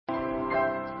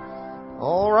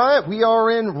All right, we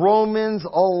are in Romans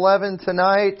 11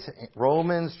 tonight.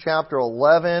 Romans chapter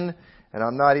 11. And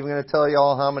I'm not even going to tell you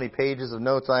all how many pages of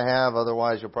notes I have.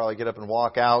 Otherwise, you'll probably get up and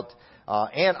walk out.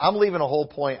 And I'm leaving a whole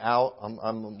point out.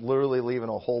 I'm literally leaving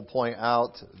a whole point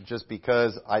out just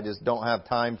because I just don't have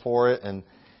time for it. And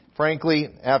frankly,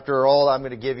 after all I'm going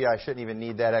to give you, I shouldn't even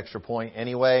need that extra point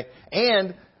anyway.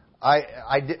 And I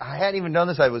hadn't even done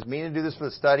this. I was meaning to do this for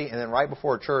the study. And then right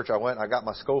before church, I got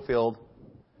my Schofield.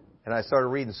 And I started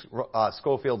reading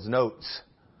Schofield's notes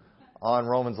on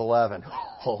Romans 11.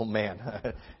 Oh, man.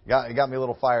 It got me a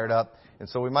little fired up. And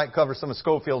so we might cover some of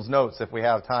Schofield's notes if we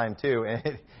have time, too.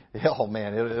 And oh,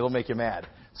 man, it'll make you mad.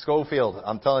 Schofield,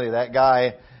 I'm telling you, that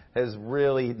guy has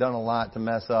really done a lot to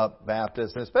mess up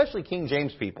Baptists, and especially King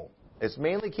James people. It's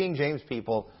mainly King James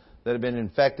people that have been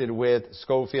infected with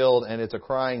Schofield, and it's a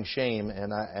crying shame,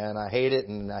 and I hate it,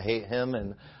 and I hate him,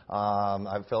 and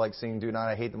I feel like singing "Do Not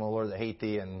I Hate Them, O Lord, That Hate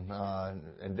Thee,"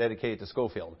 and dedicate it to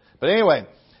Schofield. But anyway,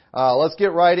 let's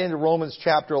get right into Romans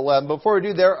chapter 11. Before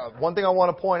we do, one thing I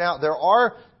want to point out, there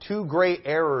are two great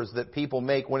errors that people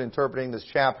make when interpreting this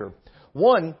chapter.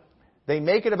 One, they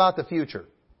make it about the future.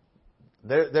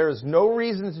 There is no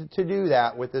reason to do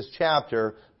that with this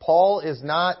chapter. Paul is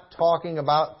not talking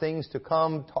about things to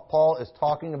come. Paul is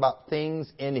talking about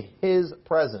things in his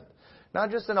present. Not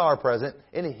just in our present,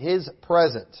 in his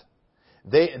present.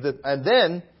 And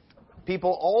then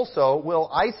people also will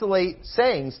isolate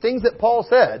sayings, things that Paul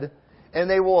said, and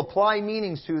they will apply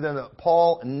meanings to them that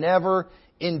Paul never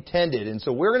intended. And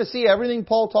so we're going to see everything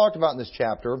Paul talked about in this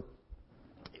chapter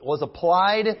was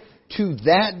applied to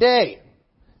that day.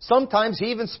 Sometimes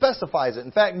he even specifies it.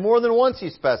 In fact, more than once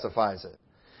he specifies it.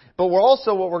 But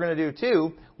what we're going to do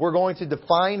too, we're going to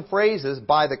define phrases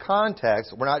by the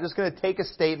context. We're not just going to take a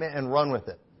statement and run with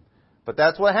it. But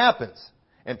that's what happens.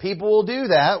 And people will do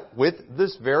that with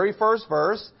this very first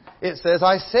verse. It says,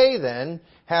 "I say then,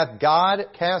 hath God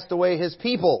cast away His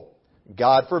people?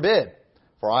 God forbid.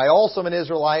 For I also am an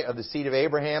Israelite of the seed of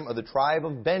Abraham, of the tribe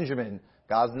of Benjamin."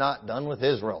 God's not done with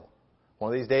Israel.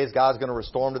 One of these days, God's going to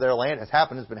restore them to their land. It's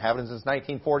been happening since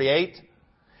 1948.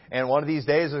 And one of these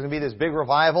days, there's going to be this big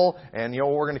revival. And,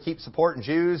 we're going to keep supporting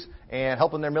Jews and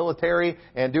helping their military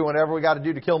and doing whatever we got to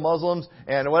do to kill Muslims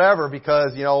and whatever.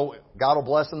 Because, God will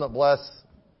bless them that bless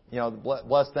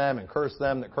them and curse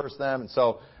them that curse them.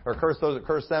 Or curse those that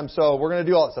curse them. So we're going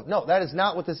to do all that stuff. No, that is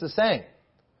not what this is saying.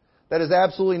 That is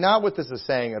absolutely not what this is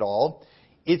saying at all.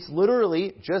 It's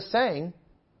literally just saying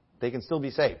they can still be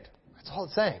saved. That's all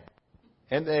it's saying.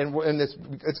 And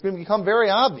it's going to become very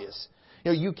obvious.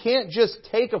 You can't just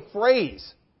take a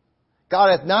phrase,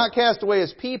 "God hath not cast away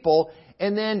His people,"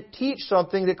 and then teach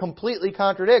something that completely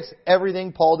contradicts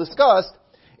everything Paul discussed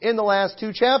in the last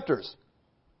two chapters.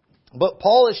 But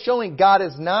Paul is showing God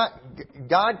not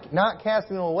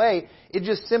casting them away. It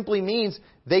just simply means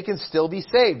they can still be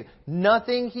saved.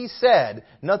 Nothing he said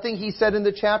in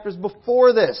the chapters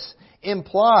before this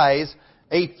implies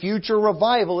a future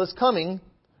revival is coming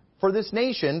for this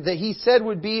nation that he said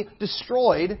would be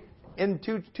destroyed in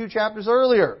two chapters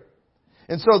earlier.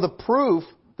 And so the proof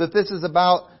that this is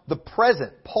about the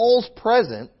present, Paul's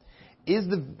present, is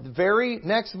the very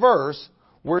next verse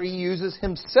where he uses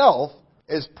himself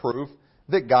as proof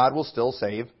that God will still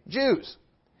save Jews.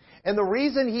 And the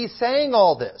reason he's saying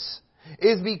all this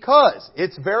is because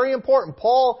it's very important.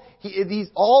 Paul,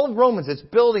 all of Romans, it's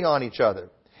building on each other.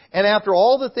 And after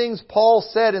all the things Paul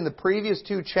said in the previous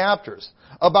two chapters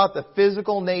about the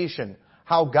physical nation,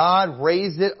 how God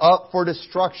raised it up for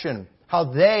destruction, how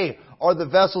they are the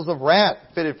vessels of wrath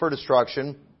fitted for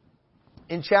destruction,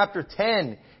 in chapter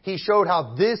 10, he showed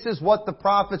how this is what the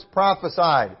prophets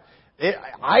prophesied.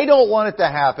 I don't want it to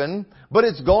happen, but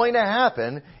it's going to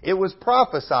happen. It was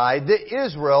prophesied that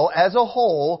Israel as a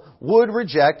whole would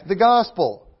reject the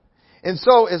gospel. And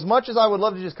so, as much as I would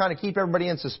love to just kind of keep everybody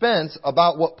in suspense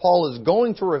about what Paul is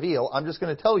going to reveal, I'm just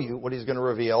going to tell you what he's going to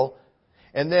reveal.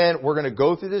 And then we're going to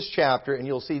go through this chapter, and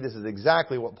you'll see this is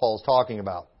exactly what Paul's talking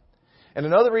about. And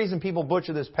another reason people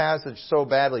butcher this passage so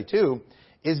badly, too,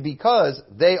 is because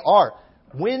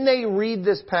when they read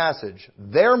this passage,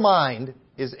 their mind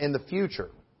is in the future.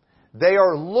 They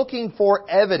are looking for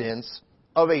evidence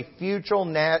of a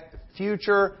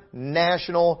future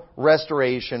national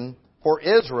restoration for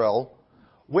Israel.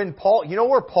 When Paul,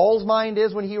 where Paul's mind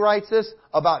is when he writes this?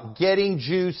 About getting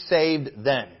Jews saved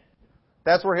then.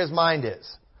 That's where his mind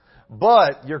is.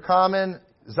 But your common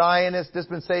Zionist,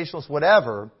 dispensationalist,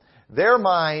 whatever, their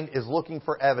mind is looking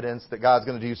for evidence that God's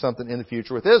going to do something in the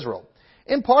future with Israel.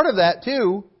 And part of that,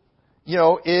 too,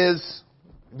 is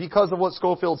because of what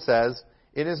Schofield says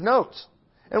in his notes.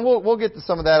 And we'll get to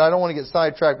some of that. I don't want to get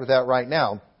sidetracked with that right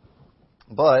now.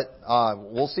 But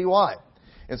we'll see why.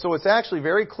 And so it's actually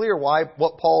very clear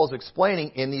what Paul is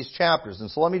explaining in these chapters.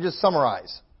 And so let me just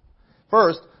summarize.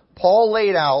 First, Paul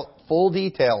laid out full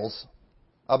details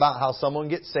about how someone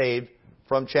gets saved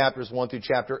from chapters 1 through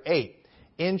chapter 8.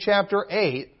 In chapter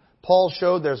 8, Paul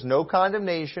showed there's no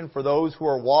condemnation for those who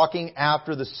are walking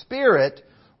after the Spirit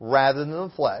rather than the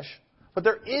flesh. But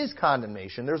there is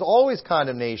condemnation. There's always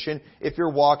condemnation if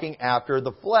you're walking after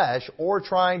the flesh or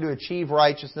trying to achieve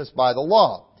righteousness by the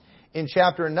law. In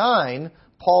chapter 9,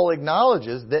 Paul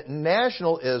acknowledges that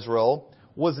national Israel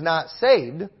was not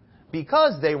saved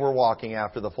because they were walking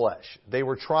after the flesh. They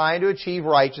were trying to achieve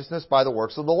righteousness by the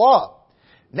works of the law.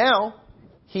 Now,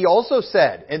 he also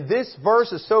said, and this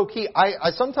verse is so key,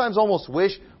 I sometimes almost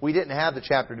wish we didn't have the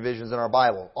chapter divisions in our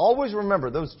Bible. Always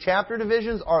remember, those chapter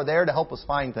divisions are there to help us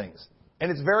find things. And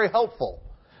it's very helpful.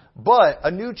 But a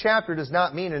new chapter does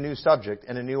not mean a new subject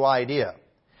and a new idea.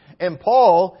 And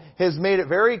Paul has made it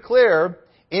very clear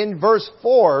in verse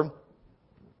 4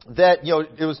 that,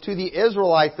 it was to the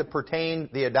Israelites that pertained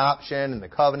the adoption and the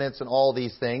covenants and all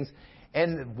these things.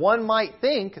 And one might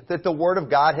think that the Word of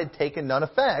God had taken none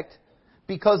effect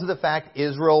because of the fact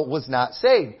Israel was not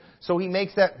saved. So he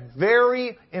makes that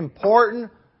very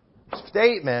important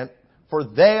statement, for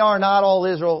they are not all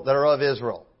Israel that are of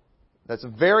Israel. That's a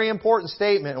very important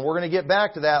statement, and we're going to get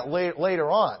back to that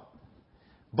later on.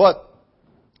 But,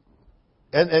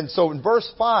 and so in verse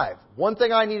 5, one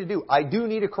thing I need to do, I do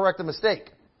need to correct a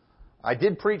mistake. I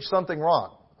did preach something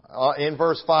wrong in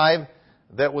verse 5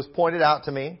 that was pointed out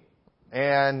to me,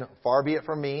 and far be it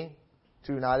from me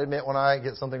to not admit when I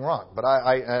get something wrong. But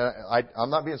I'm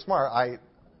not being smart. I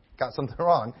got something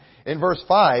wrong. In verse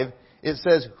 5, it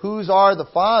says, "Whose are the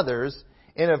fathers,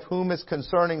 and of whom is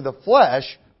concerning the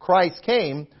flesh Christ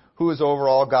came, who is over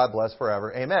all, God bless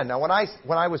forever. Amen." Now, when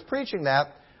I was preaching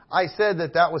that, I said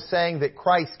that was saying that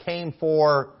Christ came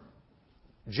for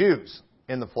Jews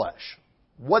in the flesh.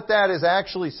 What that is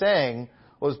actually saying,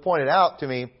 was pointed out to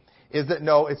me, is that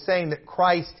no, it's saying that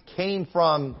Christ came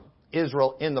from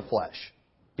Israel in the flesh.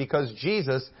 Because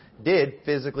Jesus did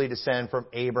physically descend from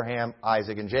Abraham,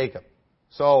 Isaac, and Jacob.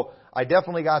 So, I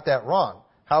definitely got that wrong.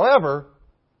 However,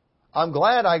 I'm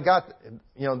glad I got,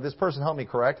 this person helped me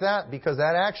correct that, because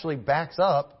that actually backs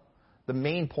up the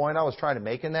main point I was trying to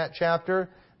make in that chapter,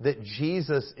 that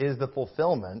Jesus is the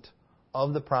fulfillment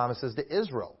of the promises to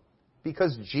Israel.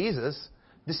 Because Jesus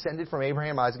descended from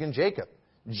Abraham, Isaac, and Jacob.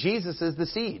 Jesus is the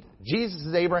seed. Jesus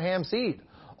is Abraham's seed.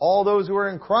 All those who are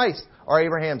in Christ are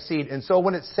Abraham's seed. And so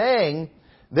when it's saying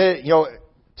that,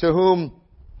 to whom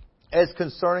as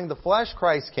concerning the flesh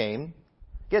Christ came,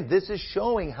 again, this is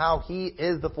showing how He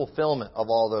is the fulfillment of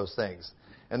all those things.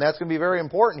 And that's going to be very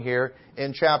important here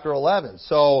in chapter 11.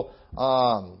 So,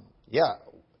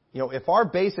 if our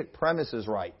basic premise is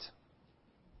right,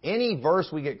 any verse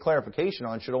we get clarification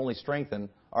on should only strengthen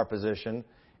our position.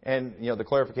 And, the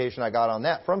clarification I got on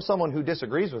that from someone who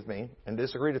disagrees with me and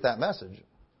disagreed with that message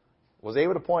was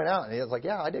able to point out, and he was like,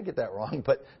 yeah, I did get that wrong,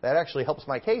 but that actually helps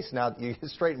my case now that you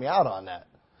straighten me out on that.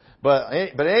 But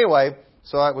anyway,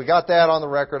 so we got that on the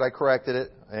record. I corrected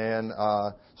it and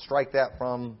strike that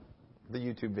from the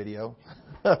YouTube video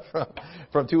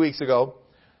from 2 weeks ago.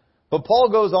 But Paul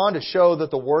goes on to show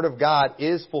that the Word of God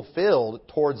is fulfilled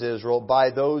towards Israel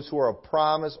by those who are of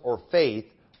promise or faith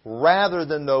rather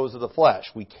than those of the flesh.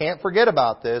 We can't forget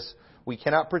about this. We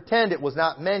cannot pretend it was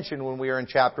not mentioned when we are in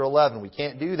chapter 11. We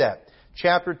can't do that.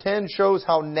 Chapter 10 shows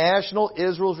how national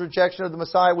Israel's rejection of the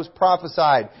Messiah was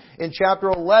prophesied. In chapter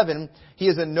 11, he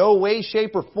is in no way,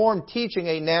 shape, or form teaching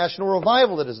a national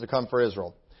revival that is to come for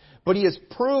Israel. But he is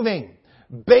proving,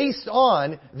 based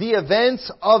on the events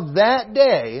of that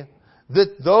day,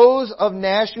 that those of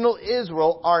national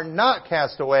Israel are not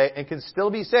cast away and can still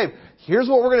be saved. Here's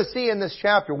what we're going to see in this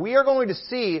chapter. We are going to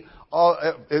see,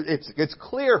 it's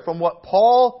clear from what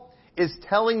Paul is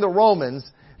telling the Romans,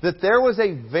 that there was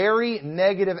a very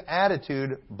negative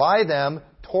attitude by them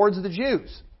towards the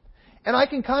Jews. And I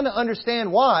can kind of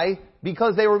understand why,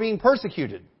 because they were being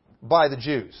persecuted by the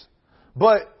Jews.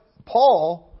 But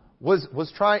Paul is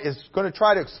going to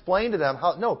try to explain to them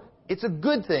how, no, it's a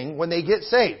good thing when they get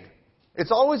saved.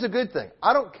 It's always a good thing.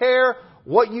 I don't care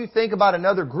what you think about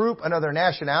another group, another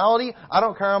nationality. I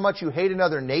don't care how much you hate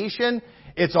another nation.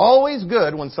 It's always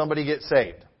good when somebody gets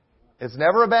saved. It's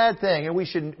never a bad thing, and we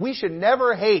should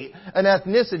never hate an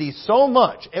ethnicity so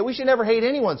much, and we should never hate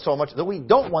anyone so much that we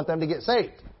don't want them to get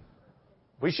saved.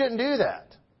 We shouldn't do that.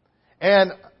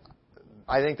 And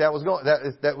I think that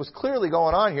was clearly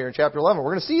going on here in chapter 11.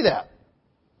 We're going to see that.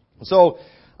 So,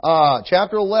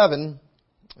 chapter 11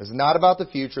 is not about the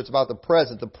future, it's about the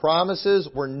present. The promises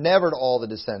were never to all the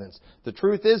descendants. The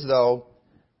truth is, though,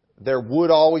 there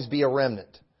would always be a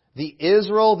remnant. The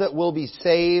Israel that will be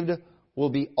saved will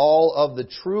be all of the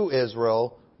true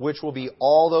Israel, which will be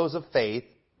all those of faith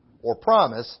or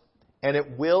promise, and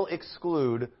it will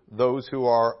exclude those who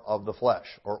are of the flesh,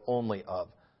 or only of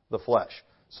the flesh.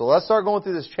 So let's start going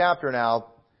through this chapter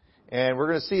now, and we're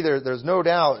going to see there's no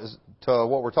doubt as to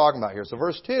what we're talking about here. So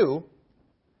verse 2,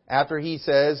 after he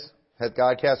says, hath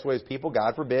God cast away his people?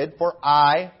 God forbid, for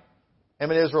I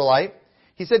am an Israelite.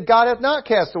 He said, God hath not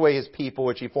cast away his people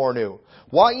which he foreknew.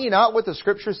 Wot ye not what the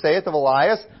Scripture saith of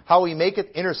Elias, how he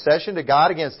maketh intercession to God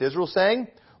against Israel, saying,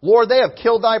 Lord, they have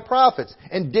killed thy prophets,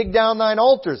 and digged down thine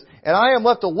altars, and I am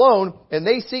left alone, and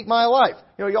they seek my life.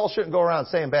 You know, y'all shouldn't go around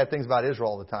saying bad things about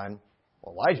Israel all the time.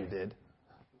 Well, Elijah did.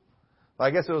 But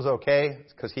I guess it was okay,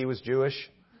 because he was Jewish.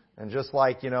 And just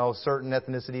like, certain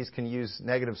ethnicities can use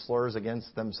negative slurs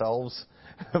against themselves,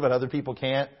 but other people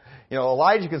can't.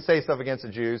 Elijah can say stuff against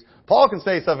the Jews. Paul can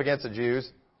say stuff against the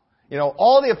Jews.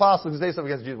 All the apostles can say stuff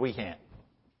against the Jews. We can't.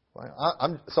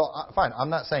 Fine, I'm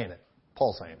not saying it.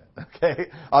 Paul's saying it. Okay?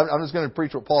 I'm just going to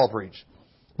preach what Paul preached.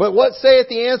 But what saith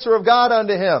the answer of God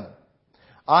unto him?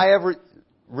 I have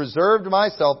reserved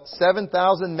myself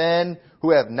 7,000 men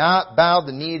who have not bowed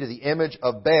the knee to the image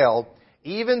of Baal.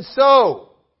 Even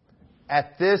so,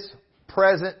 at this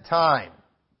present time,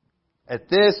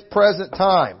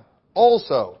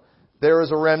 also, there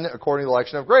is a remnant according to the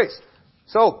election of grace.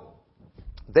 So,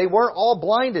 they weren't all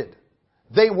blinded.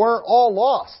 They weren't all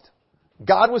lost.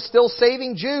 God was still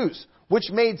saving Jews, which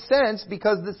made sense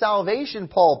because the salvation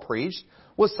Paul preached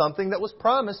was something that was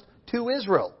promised to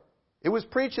Israel. It was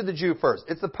preached to the Jew first.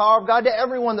 It's the power of God to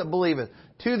everyone that believeth,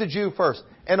 to the Jew first,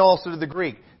 and also to the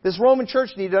Greek. This Roman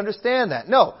church needed to understand that.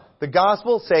 No, the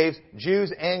gospel saves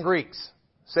Jews and Greeks.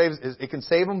 It can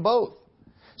save them both.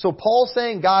 So Paul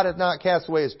saying God hath not cast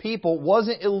away his people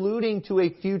wasn't alluding to a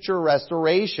future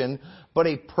restoration, but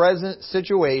a present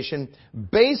situation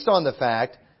based on the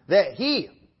fact that he,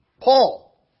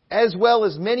 Paul, as well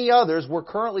as many others, were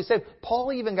currently saved.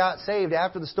 Paul even got saved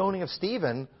after the stoning of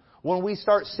Stephen when we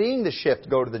start seeing the shift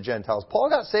go to the Gentiles. Paul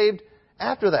got saved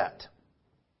after that.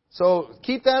 So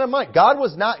keep that in mind. God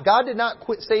did not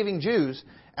quit saving Jews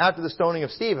after the stoning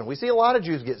of Stephen. We see a lot of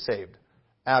Jews get saved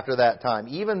after that time,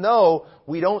 even though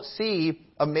we don't see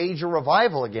a major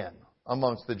revival again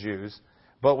amongst the Jews,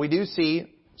 but we do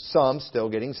see some still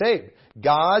getting saved.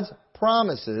 God's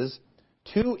promises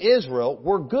to Israel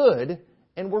were good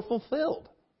and were fulfilled.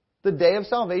 The day of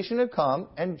salvation had come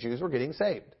and Jews were getting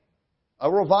saved.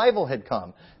 A revival had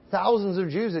come. Thousands of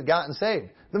Jews had gotten saved.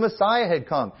 The Messiah had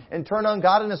come and turned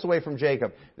ungodliness away from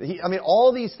Jacob.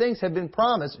 All these things had been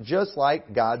promised just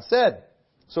like God said.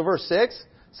 So verse 6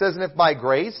 says, And if by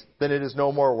grace, then it is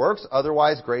no more works,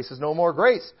 otherwise grace is no more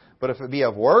grace. But if it be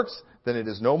of works, then it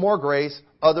is no more grace,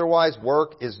 otherwise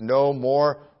work is no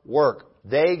more work.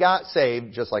 They got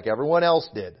saved just like everyone else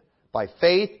did, by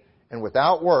faith and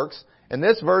without works. And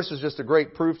this verse is just a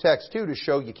great proof text too to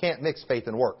show you can't mix faith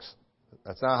and works.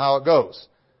 That's not how it goes.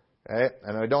 Okay?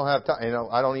 And I don't have time,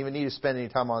 I don't even need to spend any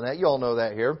time on that. You all know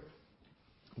that here.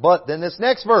 But then this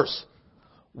next verse.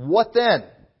 What then?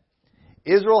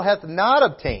 Israel hath not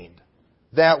obtained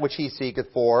that which he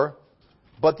seeketh for,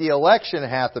 but the election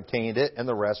hath obtained it, and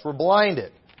the rest were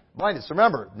blinded. Blinded. So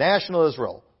remember, national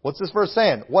Israel. What's this verse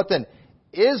saying? What then?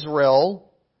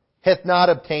 Israel hath not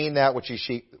obtained that which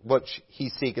he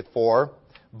seeketh for,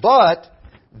 but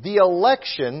the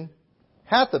election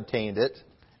hath obtained it,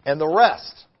 and the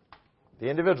rest, the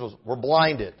individuals, were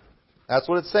blinded. That's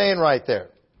what it's saying right there.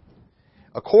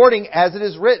 According as it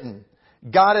is written,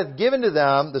 God hath given to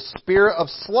them the spirit of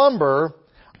slumber,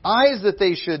 eyes that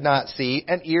they should not see,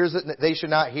 and ears that they should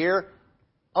not hear,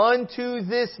 unto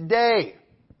this day.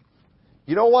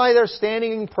 You know why they're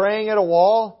standing and praying at a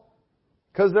wall?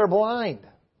 Because they're blind.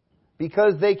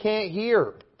 Because they can't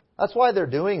hear. That's why they're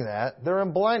doing that. They're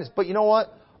in blindness. But you know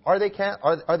what? Are they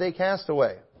cast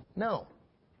away? No.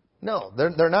 No,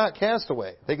 they're not cast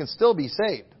away. They can still be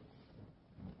saved.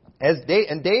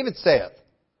 And David saith,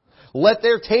 Let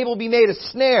their table be made a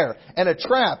snare, and a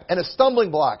trap, and a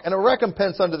stumbling block, and a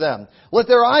recompense unto them. Let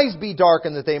their eyes be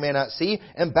darkened that they may not see,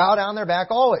 and bow down their back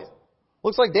always.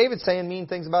 Looks like David's saying mean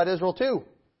things about Israel too.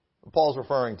 Paul's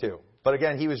referring to. But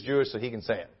again, he was Jewish, so he can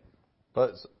say it.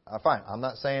 But fine, I'm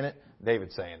not saying it.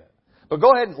 David's saying it. But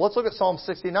go ahead, let's look at Psalm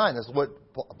 69. This is what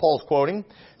Paul's quoting. It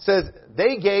says,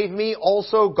 They gave me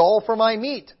also gall for my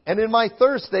meat, and in my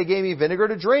thirst they gave me vinegar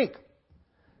to drink.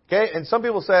 Okay, and some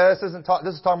people say this is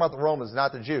talking about the Romans,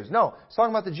 not the Jews. No, it's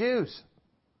talking about the Jews.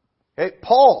 Okay,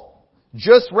 Paul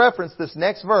just referenced this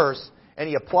next verse, and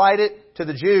he applied it to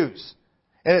the Jews.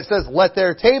 And it says, let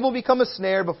their table become a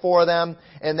snare before them,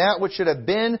 and that which should have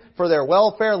been for their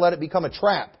welfare, let it become a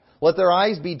trap. Let their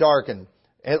eyes be darkened,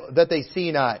 that they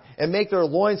see not, and make their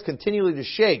loins continually to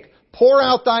shake. Pour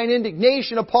out thine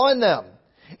indignation upon them,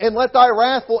 and let thy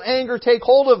wrathful anger take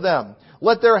hold of them.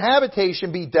 Let their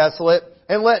habitation be desolate,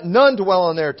 and let none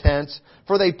dwell in their tents,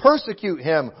 for they persecute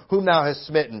him whom thou hast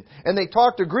smitten, and they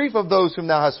talk to grief of those whom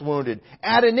thou hast wounded.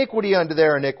 Add iniquity unto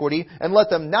their iniquity, and let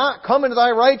them not come into thy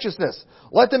righteousness.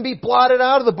 Let them be blotted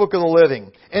out of the book of the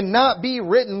living, and not be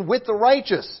written with the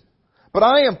righteous. But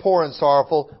I am poor and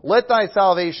sorrowful. Let thy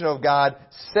salvation, O God,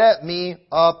 set me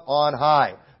up on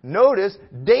high. Notice,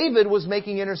 David was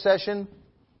making intercession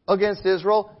against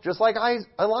Israel, just like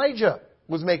Elijah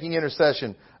was making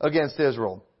intercession against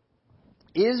Israel.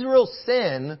 Israel's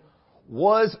sin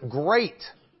was great.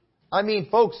 I mean,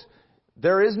 folks,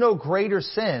 there is no greater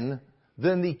sin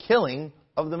than the killing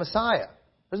of the Messiah.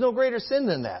 There's no greater sin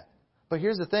than that. But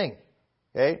here's the thing,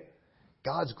 okay?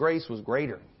 God's grace was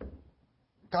greater.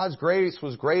 God's grace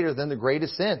was greater than the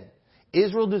greatest sin.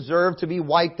 Israel deserved to be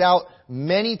wiped out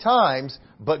many times,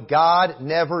 but God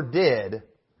never did.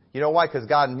 You know why? Because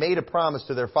God made a promise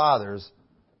to their fathers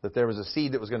that there was a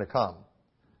seed that was going to come.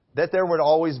 That there would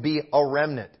always be a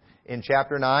remnant. In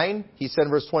chapter 9, he said in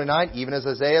verse 29, even as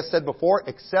Isaiah said before,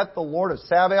 except the Lord of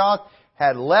Sabaoth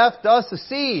had left us a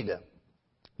seed,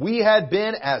 we had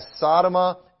been as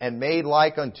Sodom and made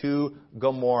like unto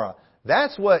Gomorrah.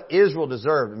 That's what Israel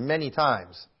deserved many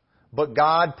times. But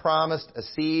God promised a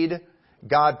seed.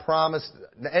 God promised,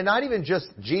 and not even just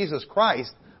Jesus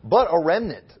Christ, but a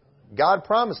remnant. God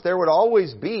promised there would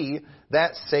always be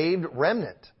that saved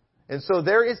remnant. And so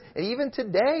there is, and even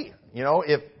today,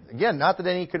 if, again, not that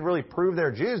any could really prove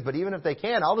they're Jews, but even if they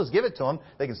can, I'll just give it to them.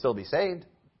 They can still be saved.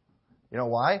 You know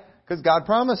why? Because God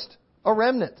promised a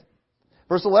remnant.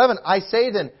 Verse 11, I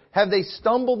say then, have they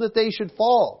stumbled that they should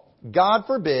fall? God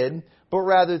forbid, but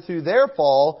rather through their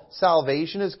fall,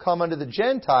 salvation has come unto the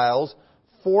Gentiles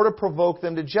for to provoke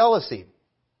them to jealousy.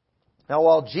 Now,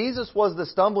 while Jesus was the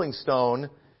stumbling stone,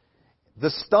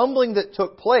 the stumbling that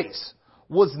took place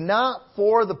was not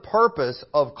for the purpose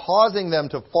of causing them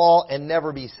to fall and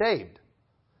never be saved.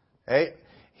 Okay?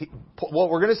 What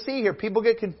we're going to see here, people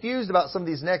get confused about some of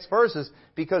these next verses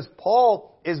because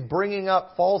Paul is bringing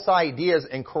up false ideas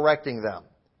and correcting them.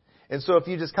 And so if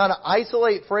you just kind of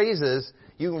isolate phrases,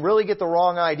 you can really get the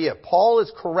wrong idea. Paul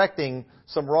is correcting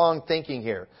some wrong thinking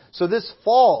here. So this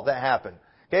fall that happened,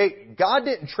 okay, God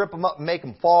didn't trip them up and make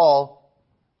them fall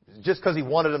just because He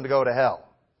wanted them to go to hell.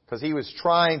 Because He was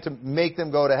trying to make them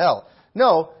go to hell.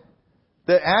 No,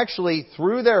 that actually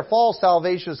through their fall,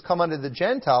 salvation has come unto the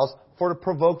Gentiles for to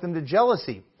provoke them to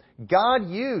jealousy. God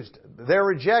used their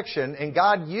rejection and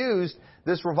God used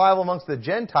this revival amongst the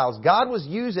Gentiles. God was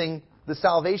using the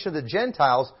salvation of the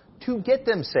Gentiles to get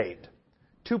them saved.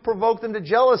 To provoke them to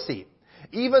jealousy.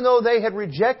 Even though they had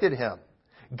rejected Him,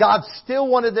 God still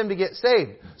wanted them to get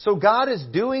saved. So God is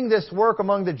doing this work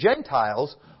among the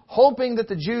Gentiles, hoping that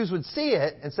the Jews would see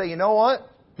it and say, you know what?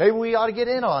 Maybe we ought to get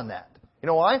in on that. You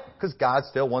know why? Because God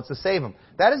still wants to save them.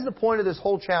 That is the point of this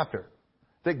whole chapter.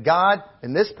 That God,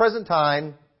 in this present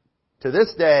time, to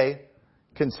this day,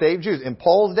 can save Jews. In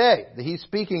Paul's day, that he's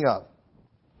speaking of.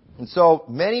 And so,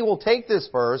 many will take this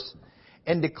verse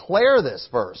and declare this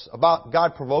verse about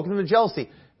God provoking them to jealousy.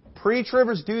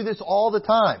 Pre-tribbers do this all the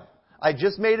time. I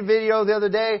just made a video the other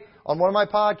day on one of my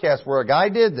podcasts where a guy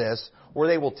did this, where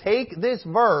they will take this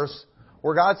verse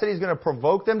where God said He's going to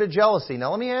provoke them to jealousy.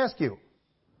 Now let me ask you,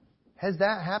 has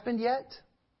that happened yet?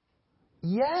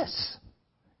 Yes.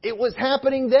 It was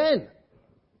happening then.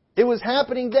 It was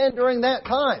happening then during that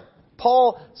time.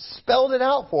 Paul spelled it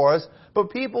out for us,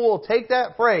 but people will take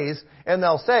that phrase and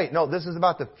they'll say, no, this is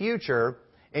about the future,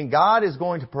 and God is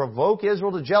going to provoke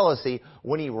Israel to jealousy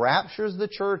when He raptures the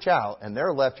church out and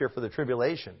they're left here for the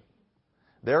tribulation.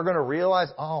 They're going to realize,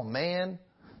 oh man,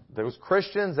 those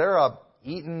Christians, they're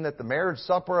eating at the marriage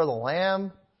supper of the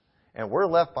Lamb, and we're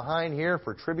left behind here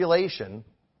for tribulation.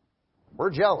 We're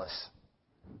jealous.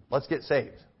 Let's get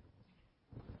saved.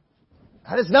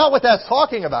 That is not what that's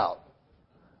talking about.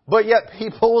 But yet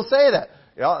people will say that.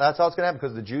 That's how it's going to happen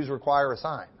because the Jews require a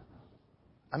sign.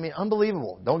 I mean,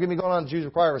 unbelievable. Don't get me going on the Jews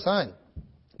require a sign.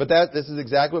 But this is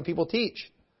exactly what people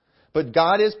teach. But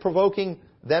God is provoking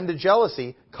them to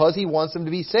jealousy because He wants them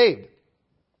to be saved.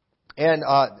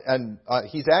 And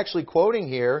He's actually quoting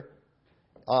here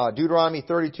Deuteronomy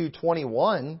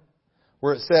 32:21,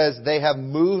 where it says, they have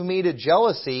moved me to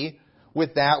jealousy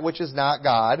with that which is not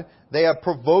God. They have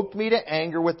provoked me to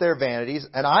anger with their vanities,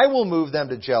 and I will move them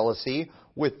to jealousy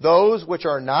with those which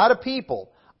are not a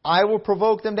people. I will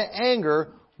provoke them to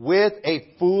anger with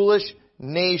a foolish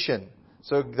nation.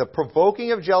 So the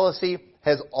provoking of jealousy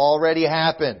has already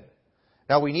happened.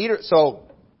 Now we need it. So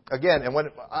again, and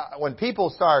when people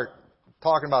start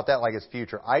talking about that like it's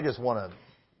future, I just want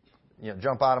to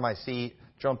jump out of my seat,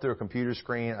 jump through a computer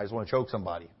screen. I just want to choke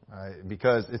somebody, right?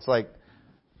 Because it's like,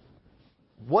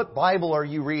 what Bible are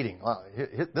you reading?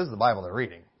 This is the Bible they're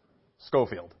reading,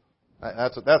 Schofield.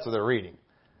 That's what they're reading.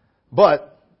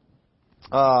 But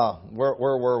where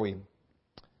were we?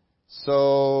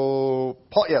 So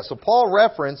Paul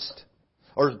referenced,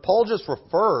 or Paul just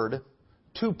referred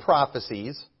to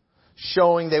prophecies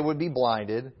showing they would be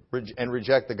blinded and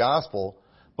reject the gospel.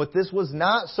 But this was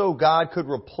not so God could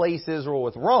replace Israel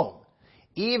with Rome,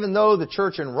 even though the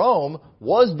church in Rome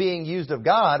was being used of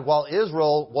God while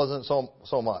Israel wasn't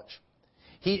so much.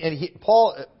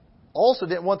 Paul also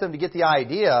didn't want them to get the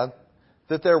idea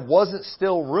that there wasn't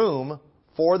still room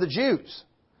for the Jews.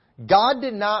 God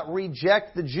did not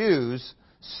reject the Jews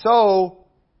so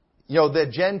the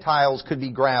Gentiles could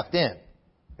be grafted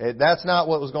in. That's not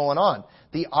what was going on.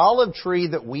 The olive tree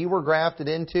that we were grafted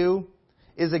into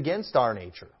is against our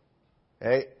nature.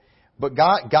 Okay? But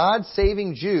God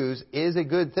saving Jews is a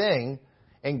good thing,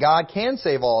 and God can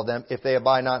save all of them if they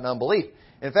abide not in unbelief.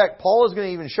 In fact, Paul is going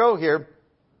to even show here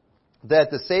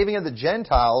that the saving of the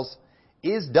Gentiles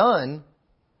is done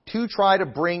to try to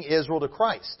bring Israel to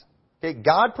Christ. Okay?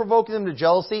 God provoking them to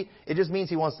jealousy, it just means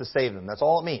He wants to save them. That's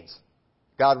all it means.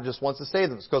 God just wants to save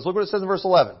them. Because look what it says in verse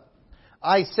 11.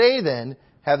 I say then,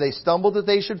 have they stumbled that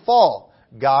they should fall?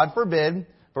 God forbid,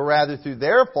 but rather through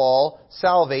their fall,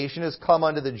 salvation has come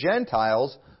unto the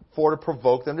Gentiles for to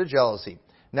provoke them to jealousy.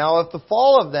 Now if the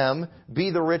fall of them be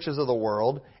the riches of the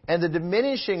world, and the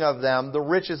diminishing of them the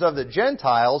riches of the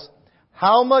Gentiles,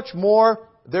 how much more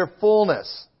their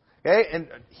fullness? Okay? And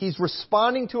he's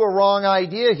responding to a wrong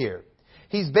idea here.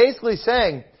 He's basically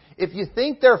saying, if you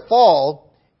think their fall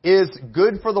is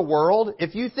good for the world,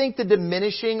 if you think the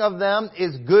diminishing of them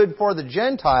is good for the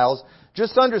Gentiles,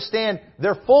 just understand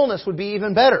their fullness would be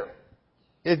even better.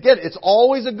 It's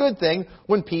always a good thing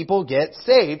when people get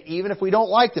saved, even if we don't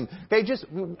like them. Okay,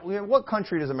 what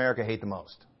country does America hate the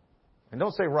most? And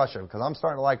don't say Russia, because I'm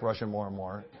starting to like Russia more and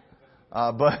more.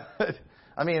 But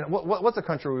I mean, what's a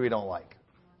country we don't like?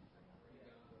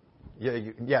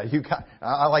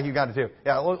 I like Uganda too.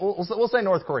 Yeah, we'll say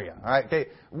North Korea. All right. Okay.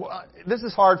 This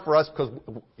is hard for us because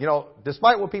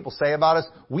despite what people say about us,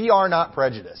 we are not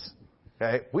prejudiced.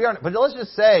 Okay, we are. But let's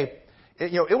just say,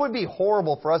 it would be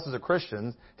horrible for us as a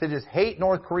Christians to just hate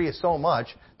North Korea so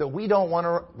much that we don't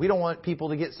want people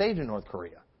to get saved in North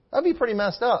Korea. That'd be pretty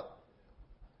messed up.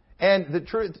 And the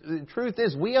truth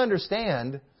is, we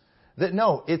understand that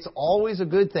no, it's always a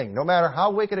good thing. No matter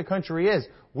how wicked a country is,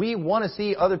 we want to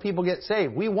see other people get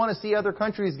saved. We want to see other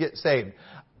countries get saved.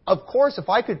 Of course, if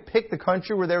I could pick the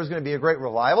country where there was going to be a great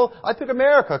revival, I'd pick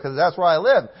America because that's where I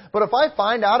live. But if I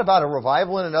find out about a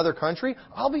revival in another country,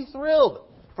 I'll be thrilled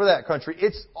for that country.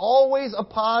 It's always a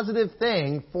positive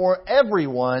thing for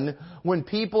everyone when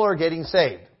people are getting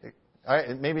saved. All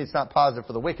right? Maybe it's not positive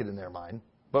for the wicked in their mind,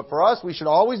 but for us, we should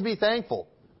always be thankful.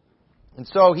 And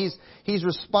so he's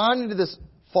responding to this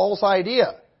false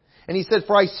idea. And he said,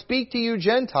 for I speak to you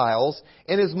Gentiles,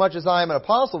 inasmuch as I am an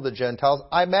apostle of the Gentiles,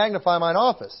 I magnify mine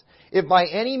office. If by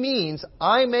any means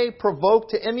I may provoke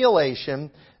to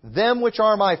emulation them which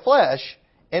are my flesh,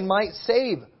 and might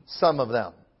save some of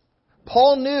them.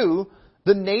 Paul knew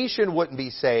the nation wouldn't be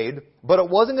saved, but it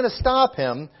wasn't going to stop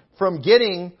him from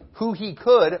getting who he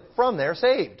could from there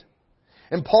saved.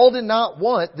 And Paul did not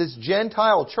want this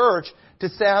Gentile church to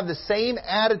have the same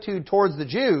attitude towards the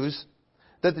Jews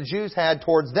that the Jews had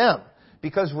towards them.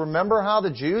 Because remember how the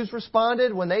Jews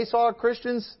responded when they saw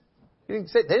Christians? They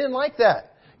didn't like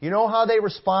that. You know how they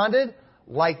responded?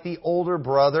 Like the older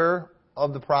brother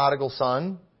of the prodigal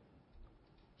son.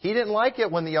 He didn't like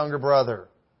it when the younger brother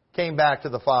came back to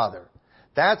the father.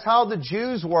 That's how the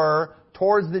Jews were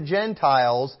towards the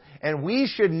Gentiles, and we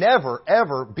should never,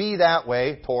 ever be that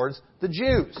way towards the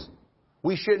Jews.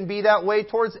 We shouldn't be that way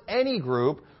towards any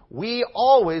group. We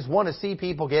always want to see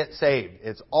people get saved.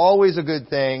 It's always a good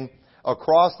thing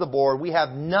across the board. We have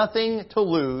nothing to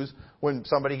lose when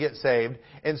somebody gets saved.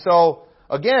 And so,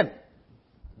 again,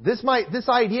 this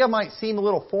idea might seem a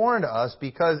little foreign to us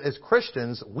because as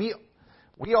Christians, we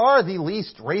are the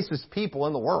least racist people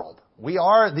in the world. We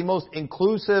are the most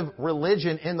inclusive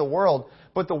religion in the world,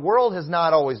 but the world has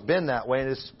not always been that way, and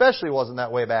it especially wasn't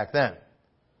that way back then.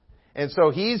 And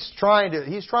so he's trying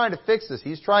to fix this.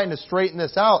 He's trying to straighten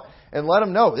this out and let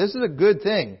them know this is a good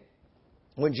thing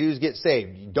when Jews get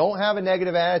saved. You don't have a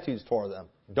negative attitude toward them.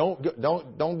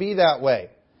 Don't be that way.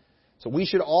 So we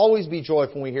should always be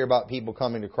joyful when we hear about people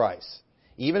coming to Christ.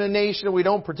 Even a nation that we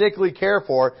don't particularly care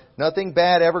for, nothing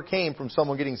bad ever came from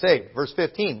someone getting saved. Verse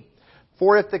 15.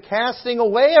 For if the casting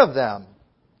away of them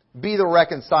be the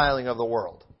reconciling of the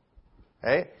world.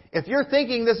 Okay? If you're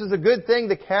thinking this is a good thing,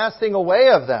 the casting away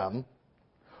of them,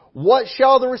 what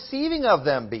shall the receiving of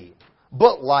them be?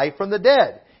 But life from the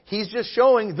dead. He's just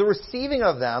showing the receiving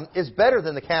of them is better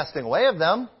than the casting away of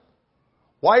them.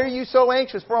 Why are you so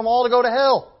anxious for them all to go to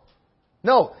hell?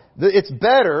 No, it's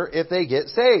better if they get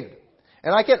saved.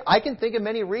 And I can think of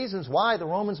many reasons why the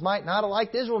Romans might not have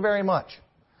liked Israel very much.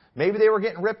 Maybe they were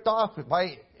getting ripped off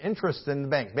by interest in the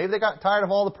bank. Maybe they got tired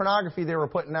of all the pornography they were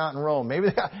putting out in Rome. Maybe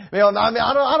they got,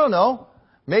 I don't know.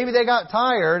 Maybe they got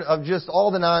tired of just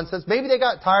all the nonsense. Maybe they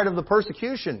got tired of the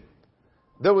persecution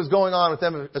that was going on with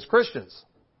them as Christians.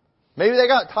 Maybe they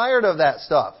got tired of that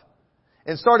stuff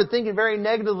and started thinking very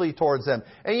negatively towards them.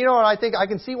 And you know what? I think I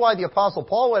can see why the Apostle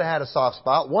Paul would have had a soft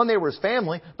spot. One, they were his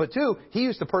family, but two, he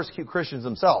used to persecute Christians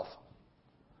himself.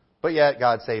 But yet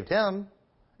God saved him.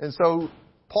 And so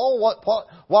Paul,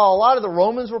 while a lot of the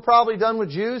Romans were probably done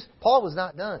with Jews, Paul was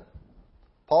not done.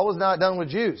 Paul was not done with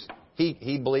Jews.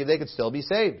 He believed they could still be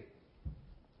saved.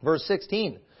 Verse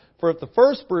 16. For if the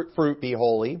first fruit be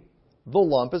holy, the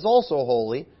lump is also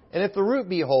holy. And if the root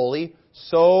be holy,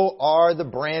 so are the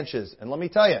branches. And let me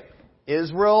tell you,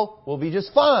 Israel will be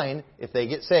just fine if they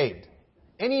get saved.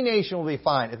 Any nation will be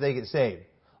fine if they get saved.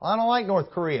 I don't like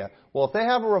North Korea. Well, if they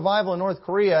have a revival in North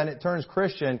Korea and it turns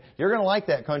Christian, you're going to like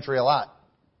that country a lot.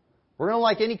 We're going to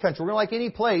like any country. We're going to like any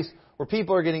place where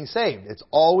people are getting saved. It's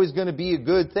always going to be a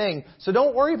good thing. So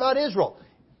don't worry about Israel.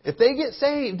 If they get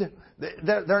saved,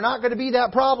 they're not going to be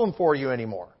that problem for you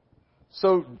anymore.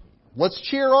 So let's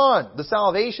cheer on the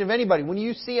salvation of anybody. When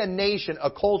you see a nation, a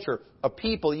culture, a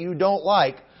people you don't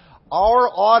like, our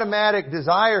automatic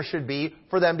desire should be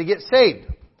for them to get saved.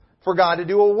 For God to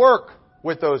do a work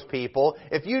with those people.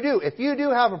 If you do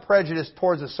have a prejudice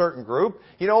towards a certain group,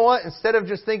 you know what? Instead of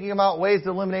just thinking about ways to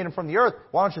eliminate them from the earth,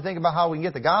 why don't you think about how we can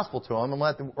get the gospel to them and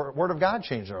let the Word of God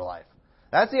change their life?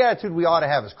 That's the attitude we ought to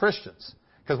have as Christians.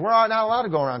 Because we're not allowed to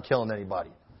go around killing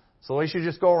anybody. So we should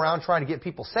just go around trying to get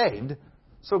people saved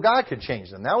so God could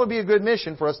change them. That would be a good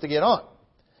mission for us to get on.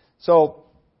 So,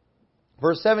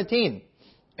 verse 17.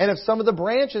 And if some of the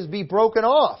branches be broken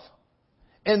off,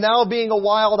 and thou being a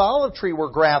wild olive tree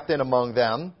were grafted in among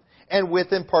them, and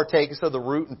with them partakest of the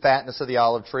root and fatness of the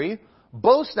olive tree,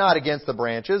 boast not against the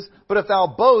branches, but if thou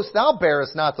boast, thou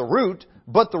bearest not the root,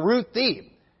 but the root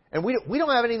thee. And we don't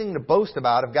have anything to boast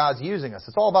about if God's using us.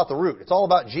 It's all about the root. It's all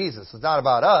about Jesus. It's not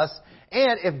about us.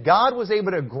 And if God was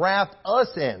able to graft us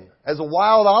in as a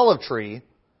wild olive tree,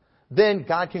 then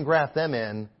God can graft them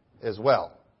in as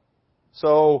well.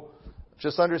 So,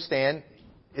 just understand,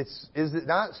 is it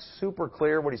not super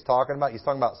clear what he's talking about? He's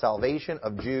talking about salvation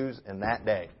of Jews in that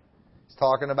day. He's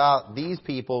talking about these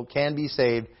people can be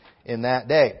saved in that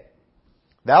day.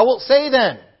 Thou wilt say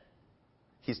then,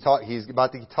 he's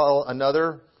about to tell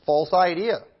another false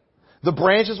idea. The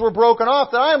branches were broken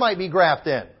off that I might be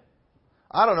grafted in.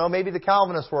 I don't know, maybe the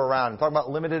Calvinists were around and talking about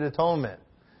limited atonement.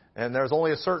 And there's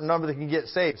only a certain number that can get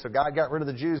saved, so God got rid of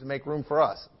the Jews to make room for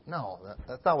us. No,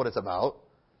 that's not what it's about.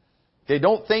 They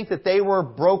don't think that they were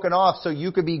broken off so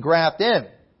you could be grafted in.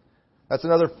 That's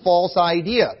another false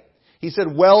idea. He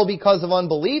said, well, because of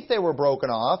unbelief they were broken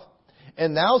off,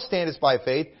 and thou standest by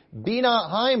faith, be not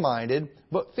high-minded,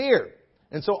 but fear.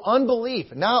 And so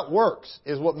unbelief, not works,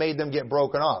 is what made them get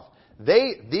broken off.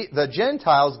 The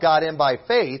Gentiles got in by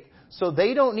faith, so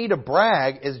they don't need to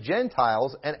brag as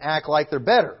Gentiles and act like they're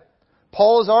better.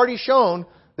 Paul has already shown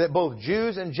that both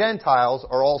Jews and Gentiles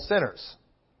are all sinners.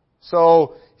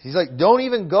 So he's like, don't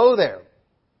even go there.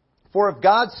 For if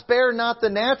God spare not the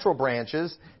natural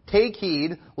branches, take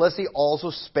heed lest He also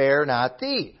spare not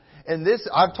thee. And this,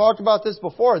 I've talked about this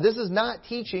before. This is not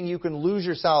teaching you can lose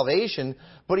your salvation,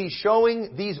 but he's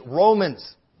showing these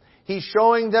Romans. He's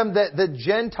showing them that the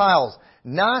Gentiles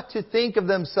not to think of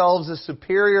themselves as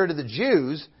superior to the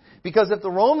Jews, because if the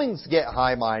Romans get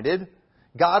high-minded,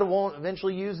 God won't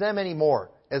eventually use them anymore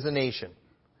as a nation.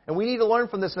 And we need to learn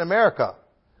from this in America.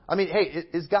 I mean, hey,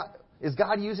 is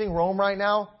God using Rome right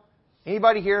now?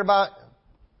 Anybody hear about,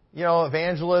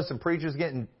 evangelists and preachers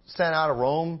getting sent out of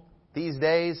Rome these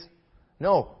days?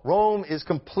 No, Rome is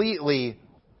completely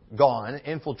gone,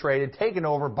 infiltrated, taken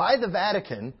over by the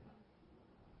Vatican.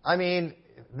 I mean,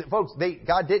 folks,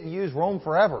 God didn't use Rome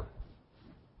forever.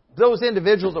 Those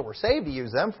individuals that were saved, He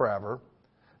used them forever.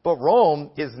 But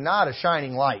Rome is not a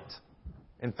shining light.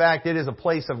 In fact, it is a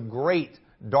place of great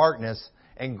darkness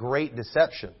and great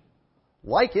deception.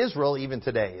 Like Israel even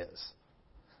today is.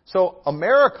 So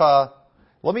America,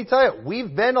 let me tell you,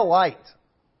 we've been a light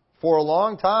for a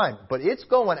long time, but it's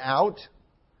going out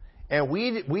And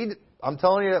I'm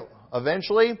telling you,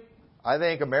 eventually, I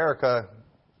think America,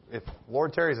 if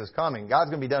Lord tarries is coming,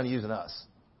 God's going to be done using us.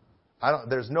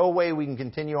 There's no way we can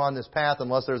continue on this path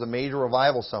unless there's a major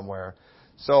revival somewhere.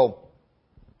 So,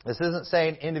 this isn't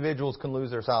saying individuals can lose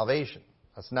their salvation.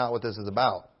 That's not what this is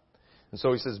about. And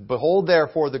so he says, behold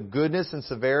therefore the goodness and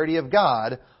severity of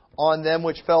God on them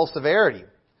which fell severity.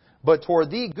 But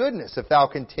toward thee goodness, if thou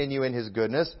continue in His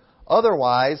goodness.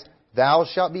 Otherwise, thou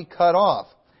shalt be cut off.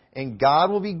 And God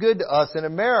will be good to us in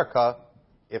America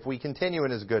if we continue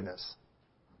in His goodness.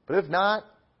 But if not,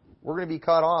 we're going to be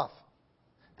cut off.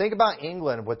 Think about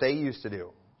England, what they used to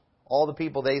do. All the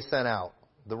people they sent out.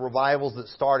 The revivals that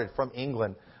started from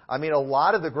England. I mean, a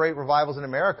lot of the great revivals in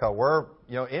America were,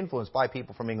 influenced by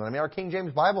people from England. I mean, our King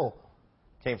James Bible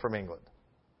came from England.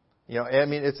 I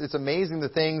mean, it's amazing the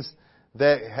things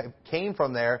that came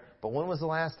from there. But when was the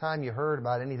last time you heard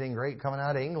about anything great coming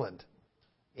out of England?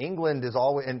 England is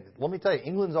always, and let me tell you,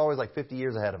 England's always like 50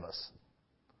 years ahead of us.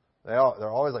 They're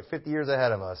always like 50 years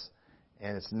ahead of us,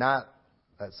 and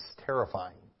that's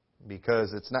terrifying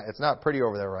because it's not pretty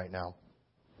over there right now.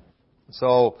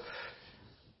 So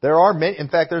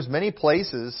there's many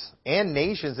places and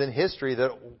nations in history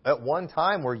that at one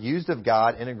time were used of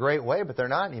God in a great way, but they're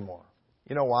not anymore.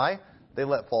 You know why? They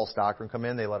let false doctrine come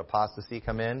in, they let apostasy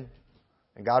come in,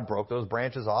 and God broke those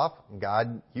branches off, and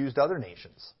God used other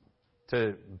nations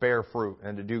to bear fruit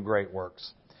and to do great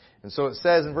works. And so it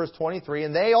says in verse 23,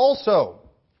 and they also,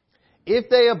 if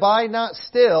they abide not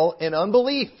still in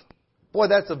unbelief. Boy,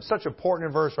 that's such an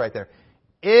important verse right there.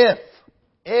 If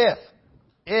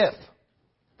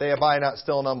they abide not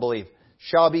still in unbelief,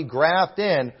 shall be grafted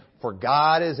in, for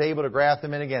God is able to graft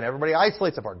them in again. Everybody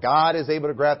isolates that part. God is able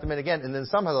to graft them in again. And then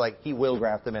somehow they're like, He will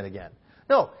graft them in again.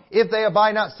 No, if they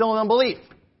abide not still in unbelief.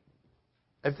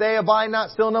 If they abide not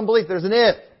still in unbelief, there's an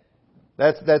if.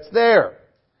 That's there.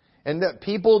 And that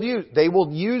they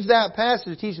will use that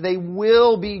passage to teach they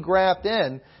will be grafted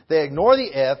in. They ignore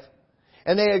the if,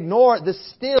 and they ignore the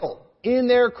still in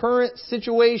their current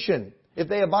situation. If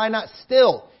they abide not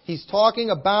still, he's talking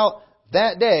about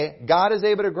that day, God is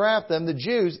able to graft them, the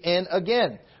Jews, in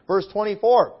again. Verse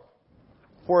 24.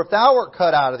 For if thou wert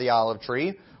cut out of the olive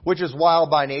tree, which is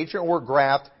wild by nature, and wert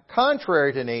grafted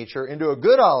contrary to nature into a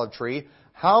good olive tree,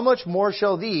 how much more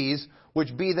shall these,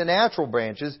 which be the natural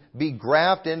branches, be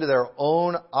grafted into their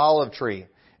own olive tree?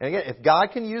 And again, if God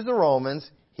can use the Romans,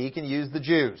 He can use the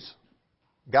Jews.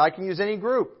 God can use any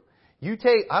group.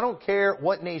 I don't care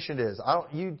what nation it is.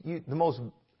 The most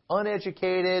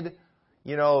uneducated,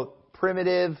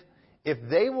 primitive, if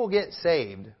they will get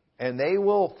saved and they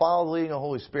will follow the leading of the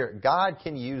Holy Spirit, God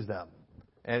can use them.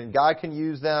 And God can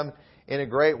use them in a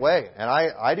great way. And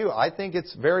I think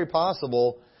it's very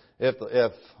possible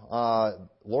if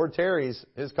Lord tarries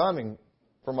is coming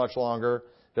for much longer,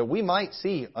 that we might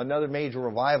see another major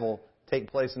revival take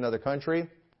place in another country.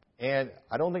 And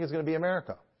I don't think it's going to be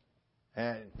America.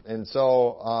 And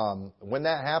so when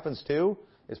that happens too,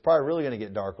 it's probably really going to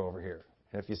get dark over here.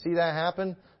 And if you see that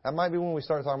happen, that might be when we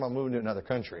start talking about moving to another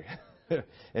country.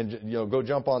 And go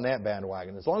jump on that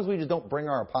bandwagon. As long as we just don't bring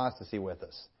our apostasy with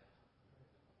us.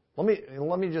 Let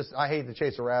me just, I hate to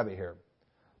chase a rabbit here.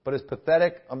 But as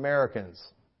pathetic Americans,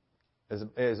 as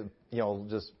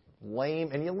just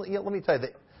lame, and let me tell you,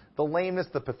 the lameness,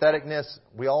 the patheticness,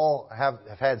 we all have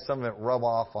had some of it rub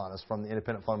off on us from the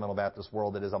independent fundamental Baptist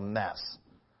world that is a mess.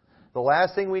 The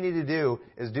last thing we need to do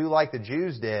is do like the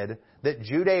Jews did, that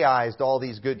Judaized all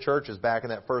these good churches back in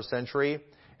that first century.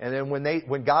 And then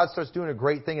when God starts doing a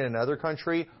great thing in another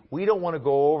country, we don't want to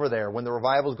go over there when the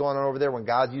revival's going on over there, when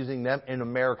God's using them, and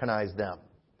Americanize them.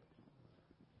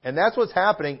 And that's what's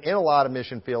happening in a lot of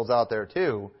mission fields out there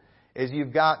too, is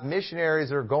you've got missionaries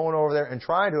that are going over there and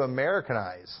trying to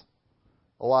Americanize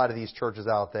a lot of these churches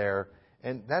out there,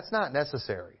 and that's not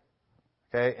necessary.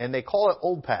 Okay? And they call it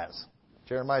old paths.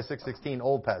 Jeremiah 6:16,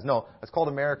 old paths. No, it's called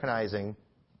Americanizing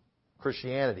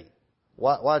Christianity.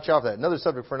 Watch out for that. Another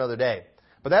subject for another day.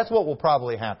 But that's what will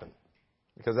probably happen,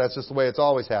 because that's just the way it's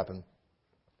always happened.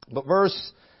 But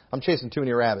I'm chasing too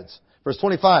many rabbits. Verse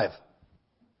 25.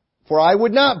 For I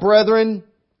would not, brethren,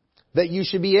 that you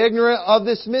should be ignorant of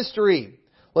this mystery,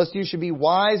 lest you should be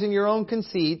wise in your own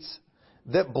conceits,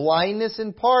 that blindness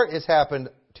in part has happened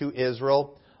to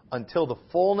Israel until the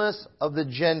fullness of the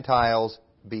Gentiles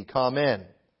be come in.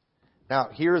 Now,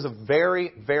 here's a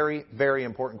very, very, very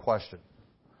important question.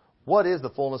 What is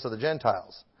the fullness of the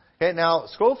Gentiles? Okay, now,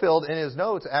 Schofield in his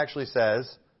notes actually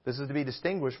says this is to be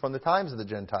distinguished from the times of the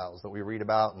Gentiles that we read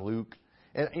about in Luke.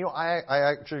 And, I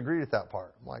actually agree with that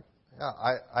part. I'm like, yeah,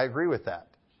 I agree with that.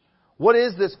 What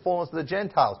is this fullness of the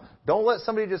Gentiles? Don't let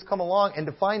somebody just come along and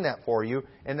define that for you,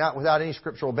 and not without any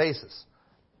scriptural basis.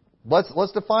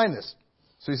 Let's define this.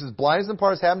 So he says, blindness in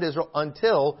part has happened to Israel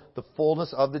until the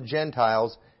fullness of the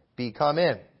Gentiles be come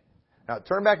in. Now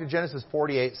turn back to Genesis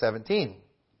 48:17.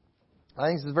 I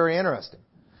think this is very interesting.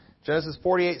 Genesis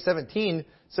 48:17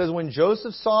 says, when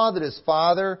Joseph saw that his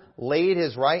father laid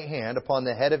his right hand upon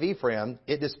the head of Ephraim,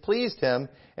 it displeased him,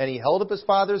 and he held up his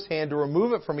father's hand to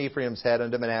remove it from Ephraim's head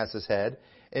unto Manasseh's head.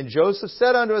 And Joseph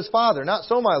said unto his father, not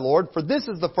so, my lord, for this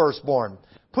is the firstborn.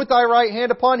 Put thy right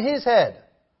hand upon his head.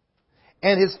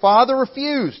 And his father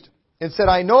refused, and said,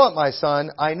 I know it, my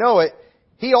son, I know it.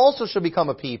 He also shall become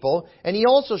a people, and he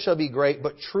also shall be great.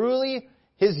 But truly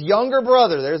his younger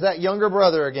brother, there's that younger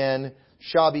brother again,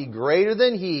 shall be greater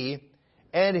than he,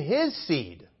 and his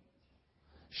seed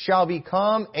shall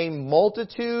become a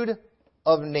multitude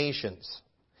of nations.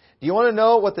 Do you want to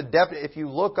know what if you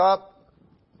look up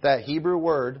that Hebrew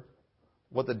word,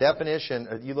 what the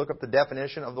definition, you look up the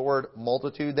definition of the word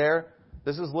multitude there,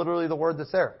 this is literally the word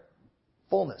that's there.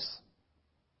 Fullness.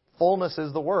 Fullness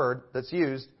is the word that's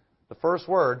used. The first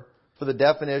word for the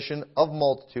definition of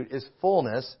multitude is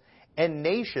fullness, and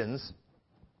nations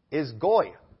is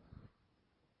goy.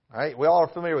 All right, we all are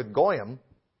familiar with goyim.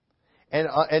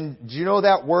 And do you know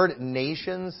that word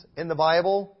nations in the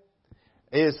Bible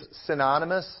is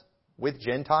synonymous with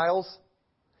Gentiles?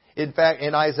 In fact,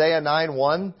 in Isaiah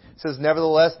 9:1, it says,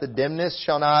 nevertheless, the dimness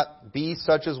shall not be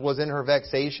such as was in her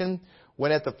vexation,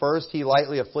 when at the first he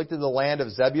lightly afflicted the land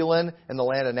of Zebulun and the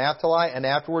land of Naphtali, and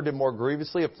afterward did more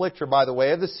grievously afflict her by the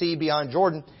way of the sea beyond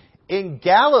Jordan, in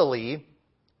Galilee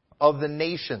of the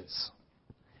nations.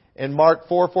 In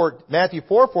Matthew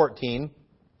 4:14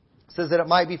 says that it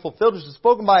might be fulfilled, which was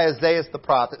spoken by Isaiah the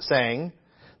prophet, saying,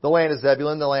 the land of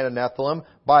Zebulun, the land of Nephilim,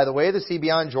 by the way of the sea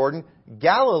beyond Jordan,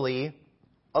 Galilee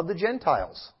of the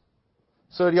Gentiles.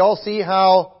 So do you all see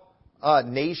how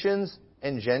nations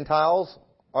and Gentiles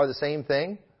are the same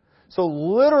thing? So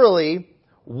literally,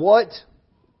 what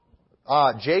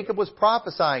Jacob was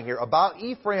prophesying here about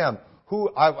Ephraim, who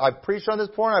I preached on this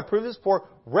before and I proved this before,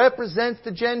 represents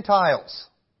the Gentiles.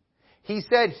 He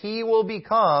said he will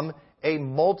become a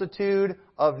multitude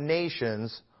of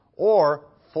nations, or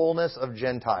fullness of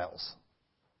Gentiles,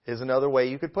 is another way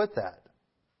you could put that.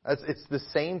 It's the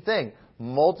same thing.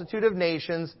 Multitude of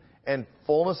nations and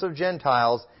fullness of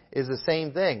Gentiles is the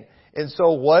same thing. And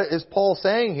so what is Paul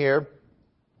saying here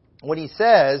when he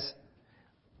says,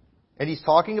 and he's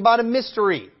talking about a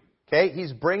mystery, okay?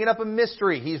 He's bringing up a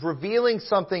mystery. He's revealing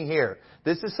something here.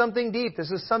 This is something deep.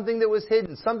 This is something that was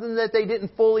hidden, something that they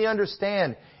didn't fully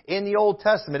understand in the Old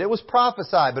Testament. It was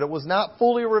prophesied, but it was not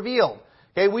fully revealed.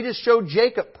 Okay, we just showed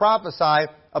Jacob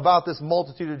prophesy about this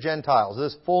multitude of Gentiles,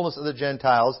 this fullness of the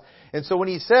Gentiles. And so when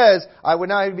he says, I would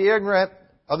not be ignorant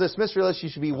of this mystery, lest you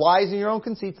should be wise in your own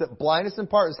conceits, that blindness in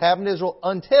part has happened to Israel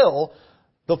until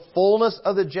the fullness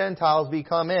of the Gentiles be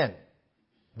come in.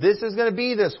 This is going to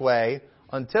be this way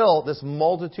until this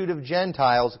multitude of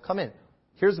Gentiles come in.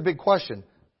 Here's the big question.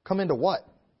 Come into what?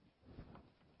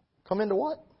 Come into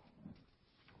what?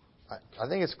 I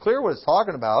think it's clear what it's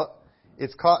talking about.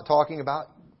 It's talking about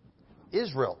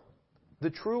Israel. The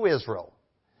true Israel.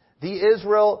 The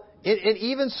Israel, and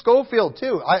even Scofield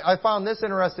too. I found this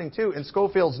interesting too in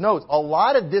Scofield's notes. A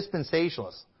lot of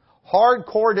dispensationalists,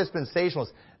 hardcore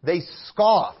dispensationalists, they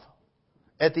scoff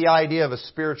at the idea of a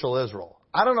spiritual Israel.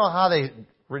 I don't know how they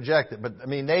reject it, but I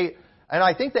mean and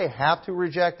I think they have to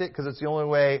reject it because it's the only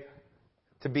way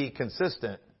to be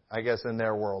consistent, I guess, in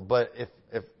their world. But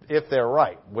if they're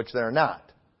right, which they're not.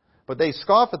 But they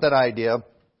scoff at that idea.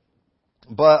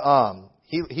 But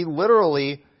he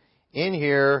literally in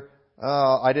here,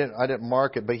 I didn't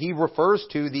mark it, but he refers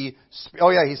to he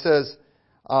says,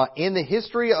 in the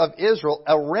history of Israel,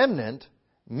 a remnant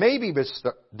may be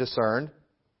discerned,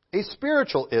 a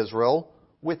spiritual Israel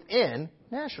within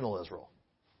national Israel.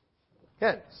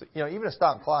 Again, even a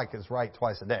stop clock is right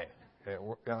twice a day. Okay,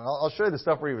 I'll show you the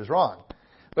stuff where he was wrong.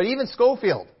 But even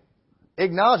Scofield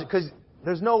acknowledged it because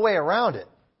there's no way around it.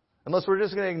 Unless we're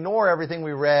just going to ignore everything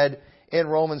we read in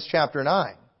Romans chapter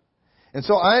 9. And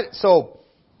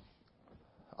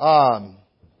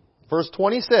verse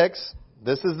 26,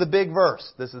 this is the big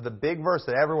verse. This is the big verse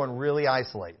that everyone really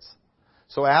isolates.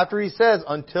 So after he says,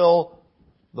 until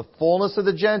the fullness of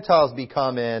the Gentiles be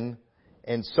come in,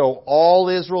 and so all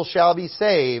Israel shall be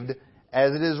saved,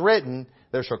 as it is written,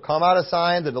 there shall come out a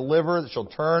sign, the deliverer that shall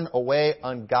turn away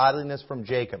ungodliness from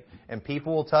Jacob. And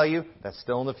people will tell you that's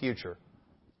still in the future.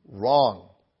 Wrong.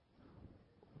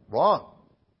 Wrong.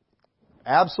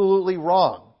 Absolutely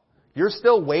wrong. You're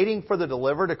still waiting for the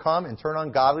deliverer to come and turn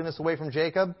ungodliness away from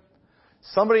Jacob?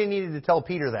 Somebody needed to tell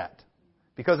Peter that.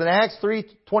 Because in Acts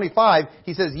 3:25,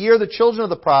 he says, Ye are the children of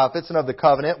the prophets and of the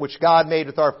covenant which God made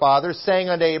with our fathers, saying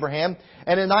unto Abraham,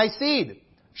 And in thy seed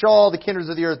shall all the kindreds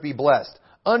of the earth be blessed.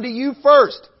 Unto you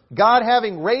first, God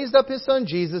having raised up His Son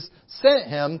Jesus, sent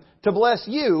Him to bless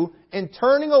you in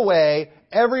turning away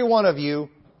every one of you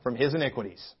from his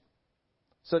iniquities.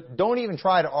 So don't even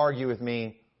try to argue with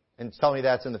me and tell me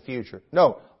that's in the future.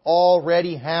 No,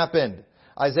 already happened.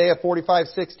 Isaiah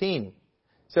 45:16.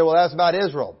 Say, well, that's about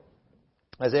Israel.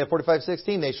 Isaiah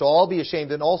 45:16, they shall all be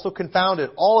ashamed and also confounded.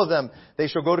 All of them, they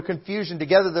shall go to confusion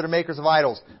together that are makers of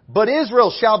idols. But Israel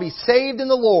shall be saved in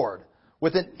the Lord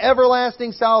with an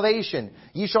everlasting salvation.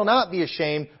 Ye shall not be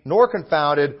ashamed nor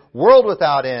confounded, world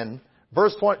without end.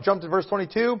 Jump to verse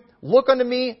 22. Look unto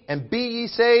me and be ye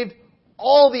saved,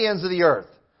 all the ends of the earth.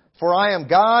 For I am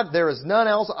God, there is none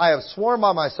else. I have sworn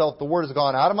by myself, the word has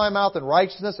gone out of my mouth in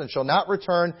righteousness and shall not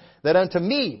return, that unto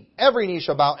me every knee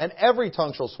shall bow and every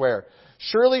tongue shall swear.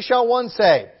 Surely shall one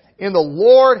say, In the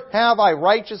Lord have I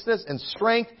righteousness and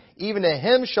strength, even to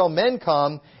Him shall men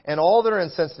come, and all that are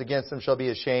incensed against Him shall be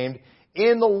ashamed.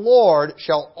 In the Lord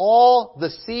shall all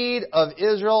the seed of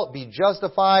Israel be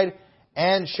justified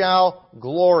and shall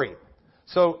glory.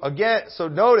 So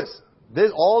notice,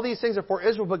 all these things are for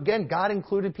Israel, but again, God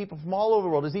included people from all over the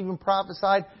world. It's even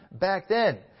prophesied back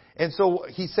then. And so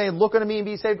He's saying, look unto me and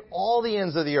be saved, all the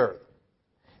ends of the earth.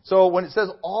 So when it says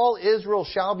all Israel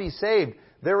shall be saved,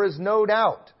 there is no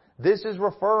doubt this is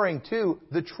referring to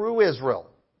the true Israel.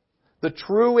 The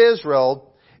true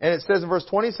Israel. And it says in verse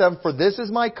 27, For this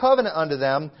is my covenant unto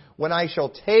them, when I shall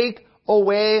take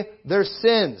away their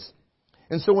sins.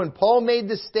 And so when Paul made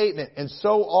this statement, and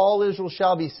so all Israel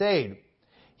shall be saved,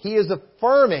 he is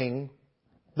affirming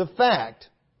the fact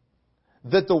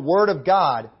that the Word of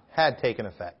God had taken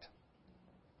effect.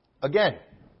 Again,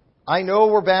 I know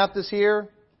we're Baptists here.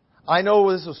 I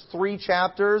know this was 3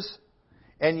 chapters.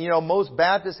 And most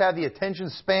Baptists have the attention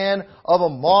span of a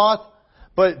moth.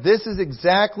 But this is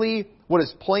exactly what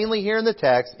is plainly here in the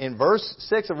text. In verse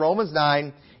 6 of Romans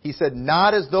 9, he said,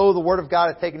 not as though the Word of God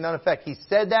had taken none effect. He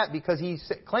said that because he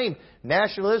claimed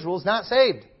national Israel is not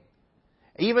saved.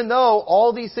 Even though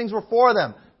all these things were for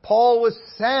them. Paul was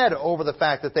sad over the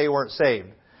fact that they weren't saved.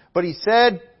 But he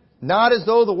said, not as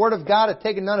though the Word of God had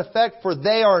taken none effect, for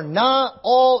they are not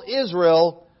all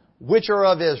Israel which are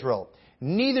of Israel.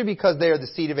 Neither because they are the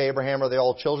seed of Abraham are they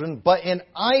all children, but in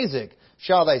Isaac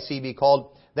shall thy seed be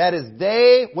called. That is,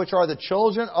 they which are the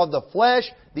children of the flesh,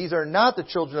 these are not the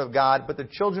children of God, but the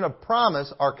children of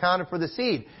promise are counted for the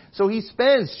seed. So he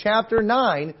spends chapter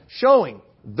 9 showing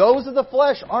those of the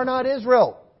flesh are not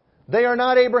Israel. They are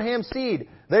not Abraham's seed.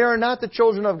 They are not the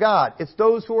children of God. It's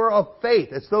those who are of faith.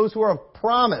 It's those who are of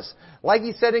promise. Like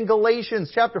he said in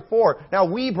Galatians chapter 4,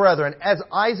 Now we, brethren, as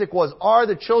Isaac was, are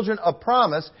the children of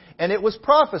promise, and it was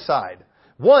prophesied.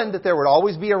 One, that there would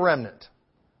always be a remnant.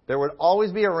 There would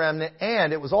always be a remnant,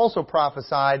 and it was also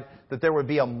prophesied that there would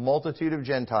be a multitude of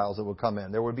Gentiles that would come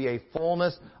in. There would be a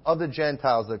fullness of the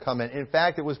Gentiles that come in. In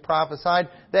fact, it was prophesied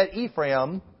that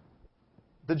Ephraim,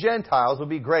 the Gentiles, would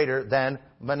be greater than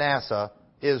Manasseh,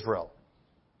 Israel.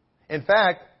 In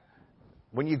fact,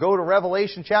 when you go to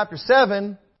Revelation chapter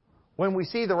 7, when we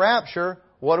see the rapture,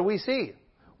 what do we see?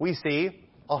 We see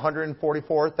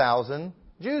 144,000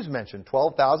 Jews mentioned,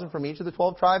 12,000 from each of the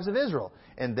 12 tribes of Israel.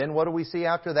 And then what do we see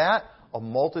after that? A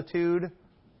multitude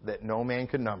that no man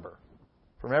could number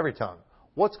from every tongue.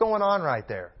 What's going on right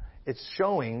there? It's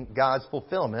showing God's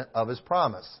fulfillment of His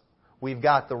promise. We've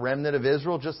got the remnant of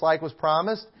Israel just like was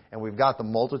promised, and we've got the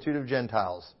multitude of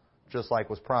Gentiles just like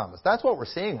was promised. That's what we're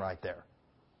seeing right there.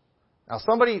 Now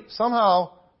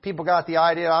somehow people got the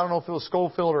idea, I don't know if it was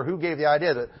Schofield or who gave the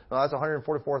idea that that's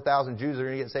 144,000 Jews that are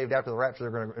going to get saved after the rapture,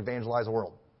 they're going to evangelize the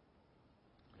world.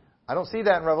 I don't see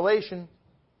that in Revelation.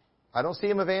 I don't see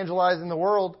them evangelizing the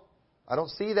world. I don't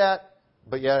see that.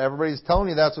 But yet everybody's telling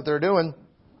you that's what they're doing.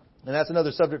 And that's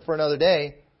another subject for another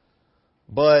day.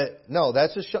 But no,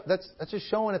 that's just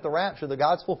showing at the rapture the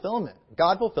God's fulfillment.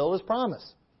 God fulfilled His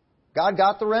promise. God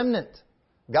got the remnant.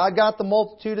 God got the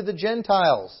multitude of the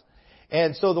Gentiles.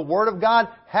 And so the Word of God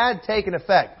had taken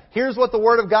effect. Here's what the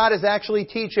Word of God is actually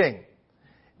teaching.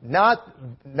 Not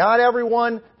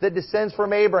everyone that descends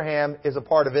from Abraham is a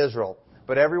part of Israel.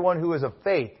 But everyone who is of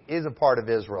faith is a part of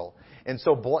Israel. And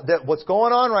so what's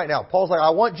going on right now? Paul's like,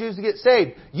 I want Jews to get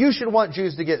saved. You should want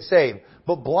Jews to get saved.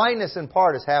 But blindness in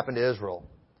part has happened to Israel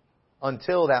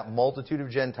until that multitude of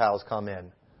Gentiles come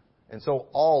in. And so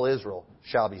all Israel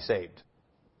shall be saved.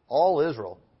 All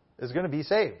Israel is going to be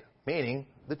saved. Meaning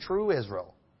the true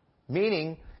Israel.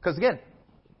 Meaning, because again,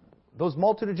 those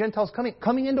multitude of Gentiles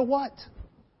coming into what?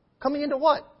 Coming into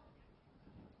what?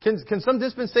 Can some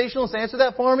dispensationalists answer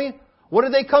that for me? What are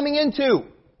they coming into?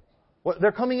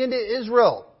 They're coming into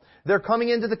Israel. They're coming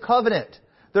into the covenant.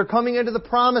 They're coming into the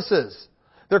promises.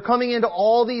 They're coming into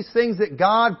all these things that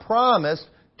God promised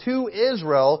to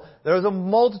Israel. There's a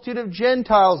multitude of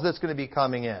Gentiles that's going to be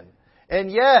coming in.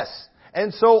 And yes,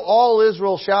 and so all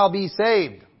Israel shall be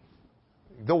saved.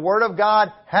 The Word of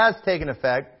God has taken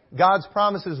effect. God's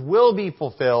promises will be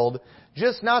fulfilled,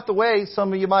 just not the way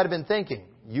some of you might have been thinking.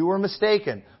 You were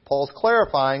mistaken. Paul's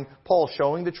clarifying, Paul's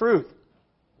showing the truth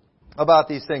about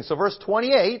these things. So verse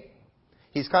 28,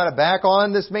 he's kind of back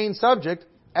on this main subject.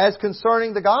 As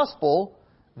concerning the gospel,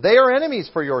 they are enemies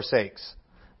for your sakes.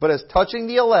 But as touching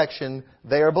the election,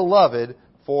 they are beloved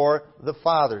for the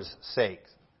Father's sake.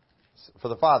 For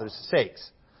the Father's sakes.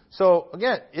 So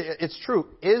again, it's true.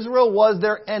 Israel was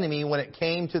their enemy when it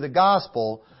came to the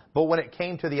gospel, but when it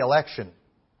came to the election,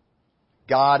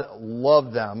 God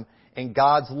loved them, and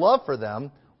God's love for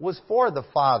them was for the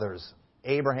fathers,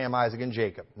 Abraham, Isaac, and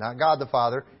Jacob. Not God the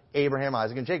Father, Abraham,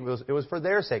 Isaac, and Jacob. It was for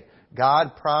their sake.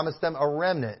 God promised them a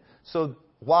remnant. So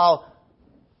while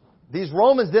these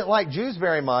Romans didn't like Jews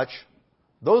very much,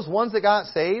 those ones that got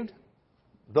saved,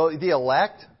 the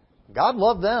elect, God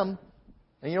loved them.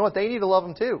 And you know what? They need to love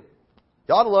them too.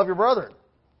 You ought to love your brethren.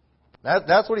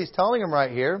 That's what he's telling them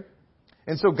right here.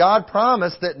 And so God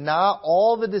promised that not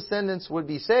all the descendants would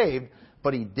be saved,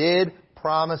 but He did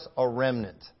promise a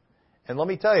remnant. And let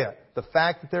me tell you, the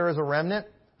fact that there is a remnant,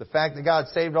 the fact that God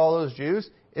saved all those Jews,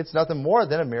 it's nothing more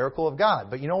than a miracle of God.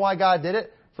 But you know why God did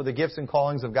it? For the gifts and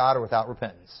callings of God are without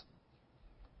repentance.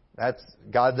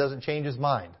 God doesn't change His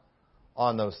mind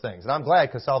on those things. And I'm glad,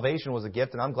 because salvation was a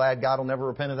gift, and I'm glad God will never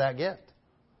repent of that gift.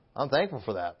 I'm thankful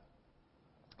for that.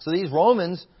 So these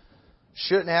Romans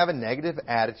shouldn't have a negative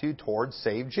attitude towards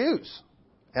saved Jews.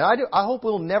 And I hope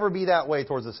we'll never be that way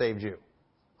towards the saved Jew.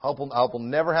 I hope we'll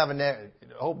never have I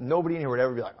hope nobody in here would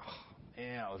ever be like, oh,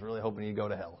 man, I was really hoping you'd go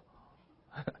to hell.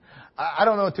 I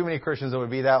don't know too many Christians that would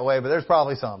be that way, but there's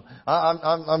probably some.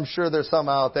 I'm sure there's some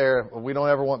out there. We don't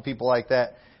ever want people like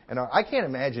that. And I can't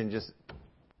imagine just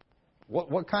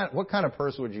what kind of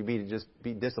person would you be to just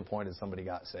be disappointed somebody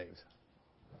got saved?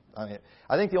 I mean,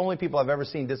 I think the only people I've ever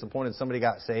seen disappointed somebody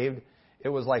got saved, it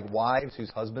was like wives whose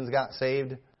husbands got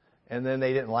saved, and then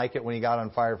they didn't like it when he got on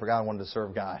fire for God and wanted to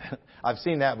serve God. I've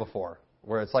seen that before,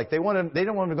 where it's like they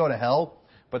didn't want him to go to hell,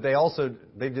 but they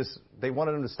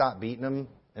wanted him to stop beating him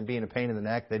and being a pain in the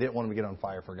neck. They didn't want him to get on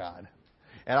fire for God.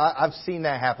 And I've seen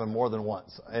that happen more than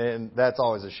once, and that's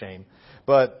always a shame.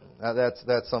 But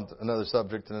that's another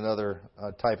subject and another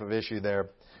type of issue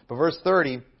there. But verse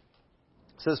 30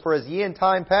 says, "For as ye in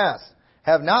time past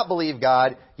have not believed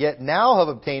God, yet now have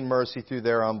obtained mercy through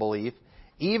their unbelief,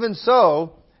 even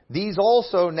so these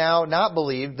also now not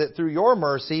believe, that through your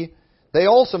mercy they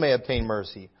also may obtain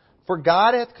mercy. For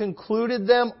God hath concluded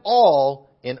them all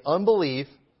in unbelief,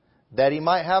 that He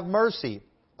might have mercy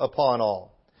upon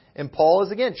all." And Paul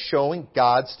is again showing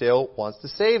God still wants to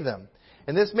save them.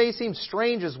 And this may seem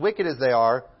strange, as wicked as they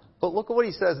are, but look at what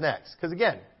he says next. Because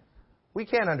again, we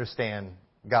can't understand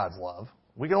God's love.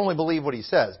 We can only believe what He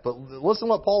says. But listen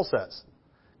to what Paul says.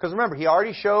 Because remember, he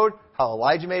already showed how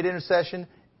Elijah made intercession,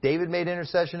 David made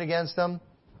intercession against them.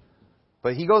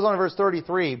 But he goes on in verse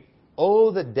 33,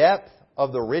 "Oh, the depth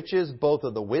of the riches, both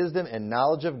of the wisdom and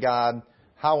knowledge of God,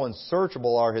 how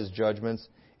unsearchable are His judgments,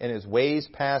 and His ways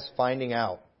past finding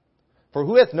out. For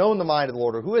who hath known the mind of the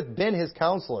Lord, or who hath been His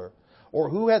counselor, or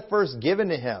who hath first given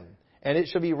to Him, and it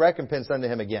shall be recompensed unto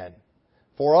Him again?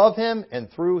 For of Him, and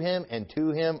through Him, and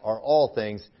to Him are all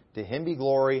things. To Him be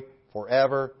glory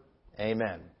forever.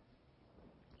 Amen."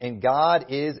 And God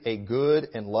is a good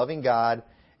and loving God.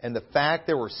 And the fact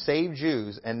there were saved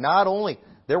Jews, and not only,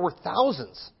 there were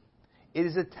thousands, it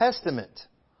is a testament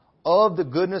of the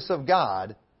goodness of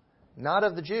God, not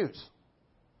of the Jews.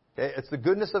 Okay? It's the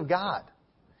goodness of God.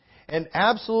 And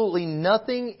absolutely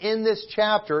nothing in this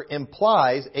chapter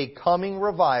implies a coming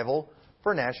revival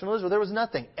for national Israel. There was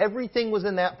nothing. Everything was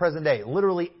in that present day.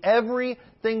 Literally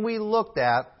everything we looked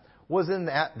at was in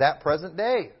that present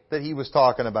day that he was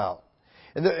talking about.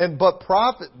 And he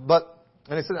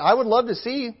said, I would love to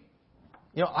see,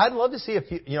 I'd love to see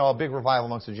a big revival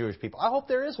amongst the Jewish people. I hope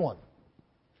there is one.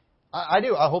 I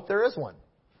do. I hope there is one.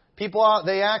 People,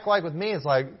 they act like with me, it's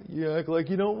like, you act like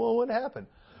you don't want one to happen.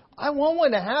 I want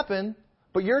one to happen,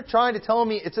 but you're trying to tell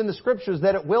me it's in the Scriptures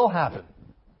that it will happen.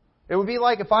 It would be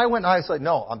like if I went and I said,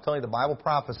 no, I'm telling you, the Bible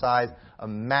prophesies a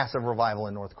massive revival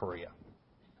in North Korea.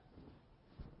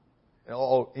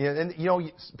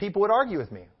 People would argue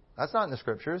with me. That's not in the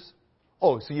Scriptures.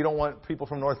 Oh, so you don't want people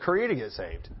from North Korea to get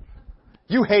saved?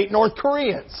 You hate North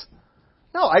Koreans.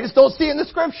 No, I just don't see it in the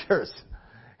Scriptures.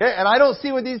 And I don't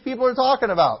see what these people are talking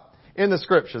about. in the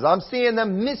Scriptures. I'm seeing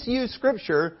them misuse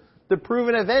Scripture to prove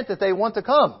an event that they want to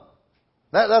come.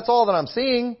 That's all that I'm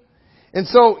seeing. And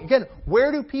so, again,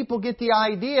 where do people get the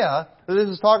idea that this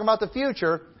is talking about the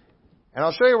future? And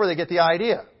I'll show you where they get the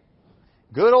idea.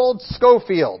 Good old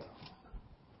Scofield.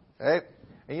 Okay?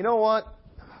 And you know what?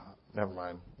 Never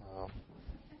mind.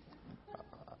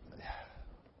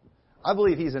 I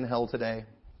believe he's in hell today.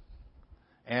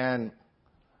 And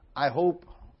I hope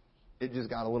it just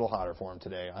got a little hotter for him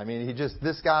today. I mean,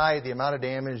 this guy, the amount of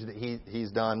damage that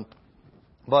he's done.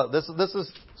 But this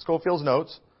is Scofield's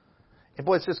notes. And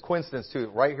boy, it's just coincidence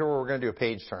too. Right here where we're going to do a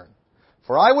page turn.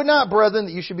 For I would not, brethren,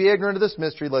 that you should be ignorant of this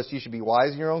mystery, lest you should be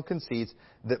wise in your own conceits,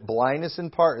 that blindness in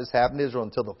part has happened to Israel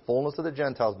until the fullness of the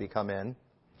Gentiles be come in.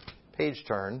 Page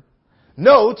turn.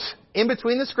 Note, in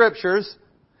between the Scriptures,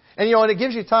 and and it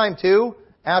gives you time too,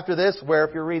 after this, where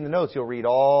if you're reading the notes, you'll read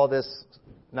all this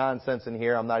nonsense in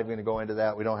here. I'm not even going to go into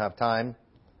that. We don't have time.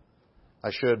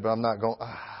 I should, but I'm not going.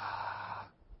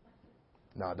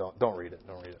 No, don't read it.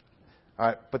 Don't read it. All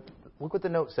right, but look what the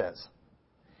note says.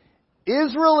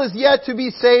 Israel is yet to be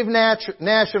saved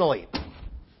nationally.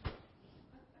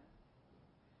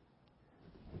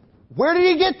 Where did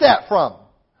he get that from?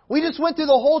 We just went through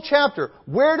the whole chapter.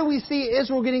 Where do we see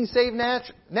Israel getting saved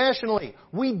nationally?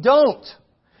 We don't.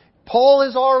 Paul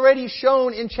has already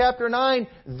shown in chapter 9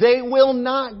 they will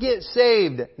not get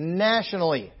saved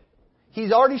nationally.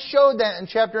 He's already showed that in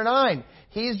chapter 9.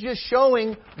 He's just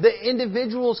showing that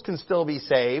individuals can still be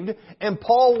saved. And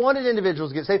Paul wanted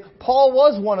individuals to get saved. Paul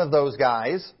was one of those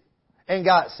guys and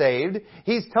got saved.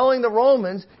 He's telling the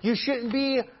Romans, you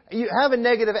have a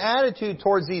negative attitude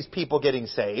towards these people getting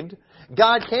saved.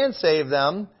 God can save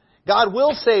them. God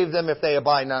will save them if they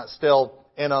abide not still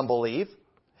in unbelief.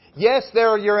 Yes, they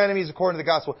are your enemies according to the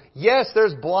gospel. Yes,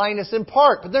 there's blindness in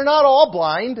part, but they're not all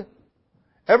blind.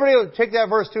 Everybody will take that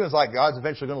verse too and it's like, God's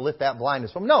eventually going to lift that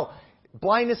blindness from them. No.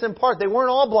 Blindness in part. They weren't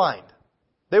all blind.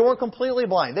 They weren't completely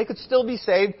blind. They could still be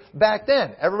saved back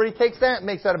then. Everybody takes that and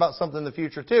makes that about something in the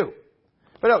future too.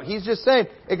 But no, he's just saying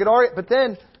it could already. But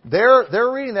then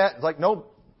they're reading that. It's like, no,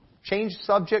 change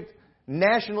subject.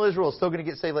 National Israel is still going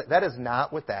to get saved. That is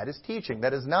not what that is teaching.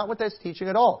 That is not what that's teaching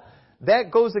at all.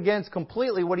 That goes against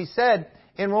completely what he said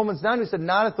in Romans 9. He said,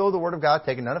 not as though the word of God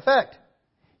taken none effect.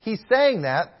 He's saying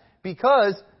that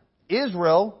because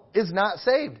Israel is not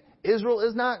saved. Israel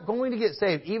is not going to get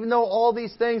saved, even though all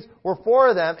these things were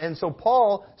for them. And so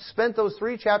Paul spent those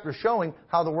 3 chapters showing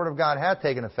how the Word of God had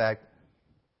taken effect.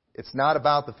 It's not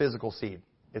about the physical seed.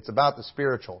 It's about the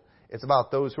spiritual. It's about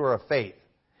those who are of faith.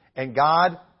 And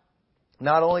God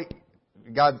will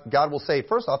say,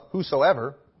 first off,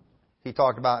 whosoever, he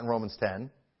talked about in Romans 10.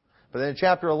 But then in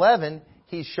chapter 11,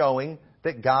 he's showing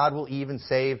that God will even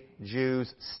save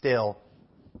Jews still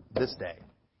this day.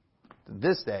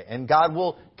 This day. And God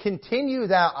will continue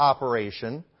that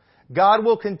operation. God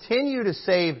will continue to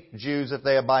save Jews if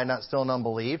they abide not still in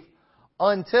unbelief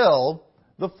until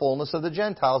the fullness of the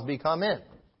Gentiles be come in.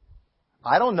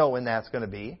 I don't know when that's going to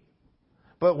be.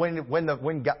 But when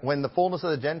the fullness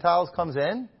of the Gentiles comes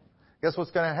in, guess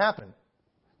what's going to happen?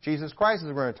 Jesus Christ is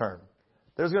going to return.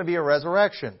 There's going to be a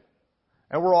resurrection.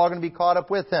 And we're all going to be caught up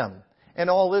with Him. And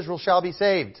all Israel shall be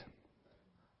saved.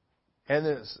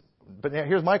 But now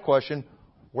here's my question.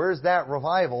 Where's that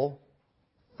revival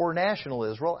for national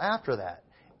Israel after that?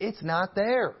 It's not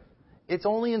there. It's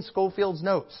only in Scofield's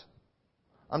notes.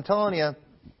 I'm telling you,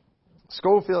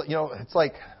 Scofield, it's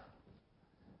like,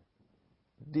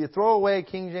 do you throw away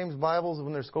King James Bibles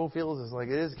when they're Scofields? It's like,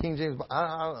 it is King James.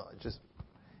 I don't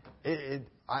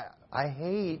know. I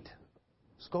hate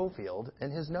Scofield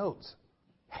and his notes.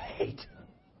 Hate.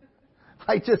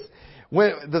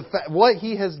 What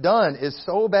he has done is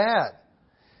so bad.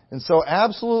 And so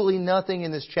absolutely nothing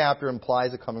in this chapter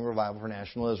implies a coming revival for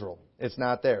national Israel. It's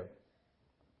not there.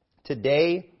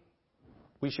 Today,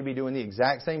 we should be doing the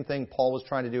exact same thing Paul was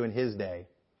trying to do in his day.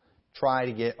 Try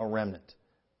to get a remnant.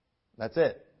 That's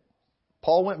it.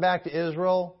 Paul went back to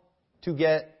Israel to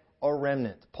get a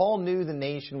remnant. Paul knew the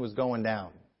nation was going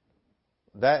down.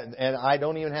 And I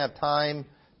don't even have time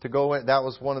to go in. That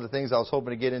was one of the things I was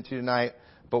hoping to get into tonight.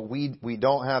 But we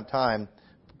don't have time.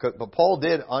 But Paul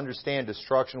did understand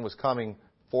destruction was coming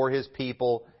for his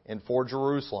people and for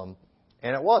Jerusalem.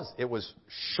 And it was. It was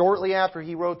shortly after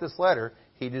he wrote this letter,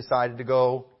 he decided to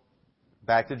go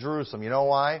back to Jerusalem. You know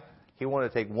why? He wanted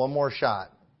to take one more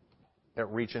shot at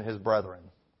reaching his brethren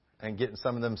and getting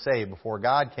some of them saved before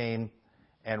God came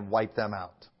and wiped them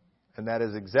out. And that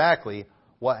is exactly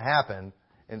what happened.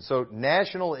 And so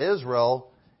national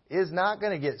Israel is not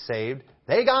going to get saved.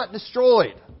 They got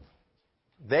destroyed.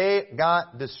 They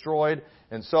got destroyed.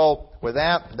 And so, with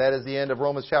that, that is the end of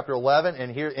Romans chapter 11.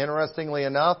 And here, interestingly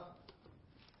enough,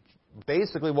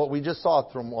 basically what we just saw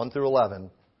from 1 through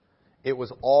 11, it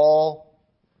was all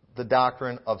the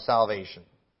doctrine of salvation.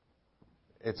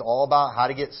 It's all about how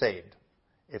to get saved.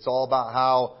 It's all about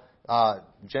how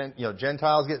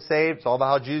Gentiles get saved. It's all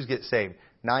about how Jews get saved.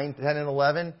 9, 10, and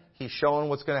 11, he's showing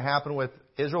what's going to happen with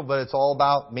Israel, but it's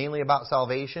all mainly about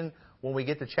salvation. When we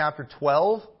get to chapter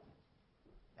 12,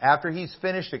 after he's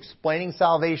finished explaining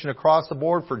salvation across the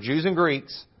board for Jews and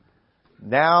Greeks,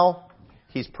 now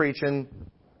he's preaching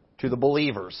to the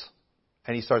believers.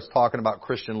 And he starts talking about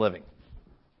Christian living.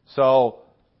 So,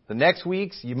 the next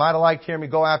weeks, you might have liked hearing me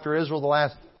go after Israel the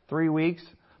last 3 weeks.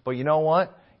 But you know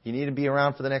what? You need to be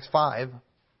around for the next 5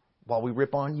 while we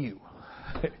rip on you,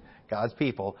 God's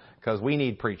people, because we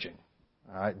need preaching.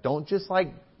 All right? Don't just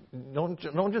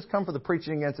come for the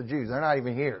preaching against the Jews. They're not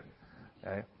even here.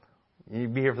 Okay? You need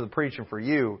to be here for the preaching for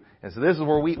you. And so this is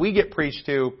where we get preached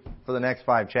to for the next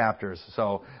 5 chapters.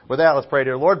 So with that, let's pray,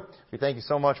 dear Lord. We thank you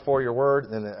so much for your word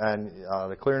and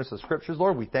the clearness of the Scriptures,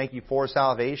 Lord. We thank you for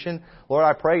salvation. Lord,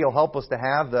 I pray you'll help us to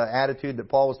have the attitude that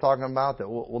Paul was talking about, that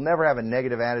we'll never have a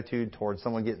negative attitude towards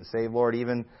someone getting saved, Lord.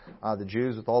 Even the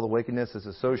Jews, with all the wickedness that's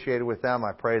associated with them,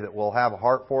 I pray that we'll have a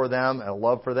heart for them and a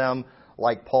love for them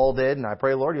like Paul did. And I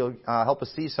pray, Lord, you'll help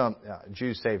us see some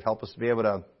Jews saved. Help us to be able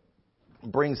to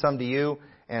bring some to you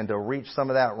and to reach some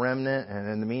of that remnant. And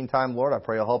in the meantime, Lord, I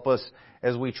pray you'll help us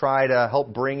as we try to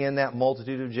help bring in that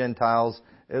multitude of Gentiles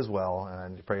as well.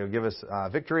 And I pray you'll give us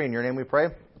victory. In your name we pray.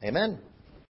 Amen.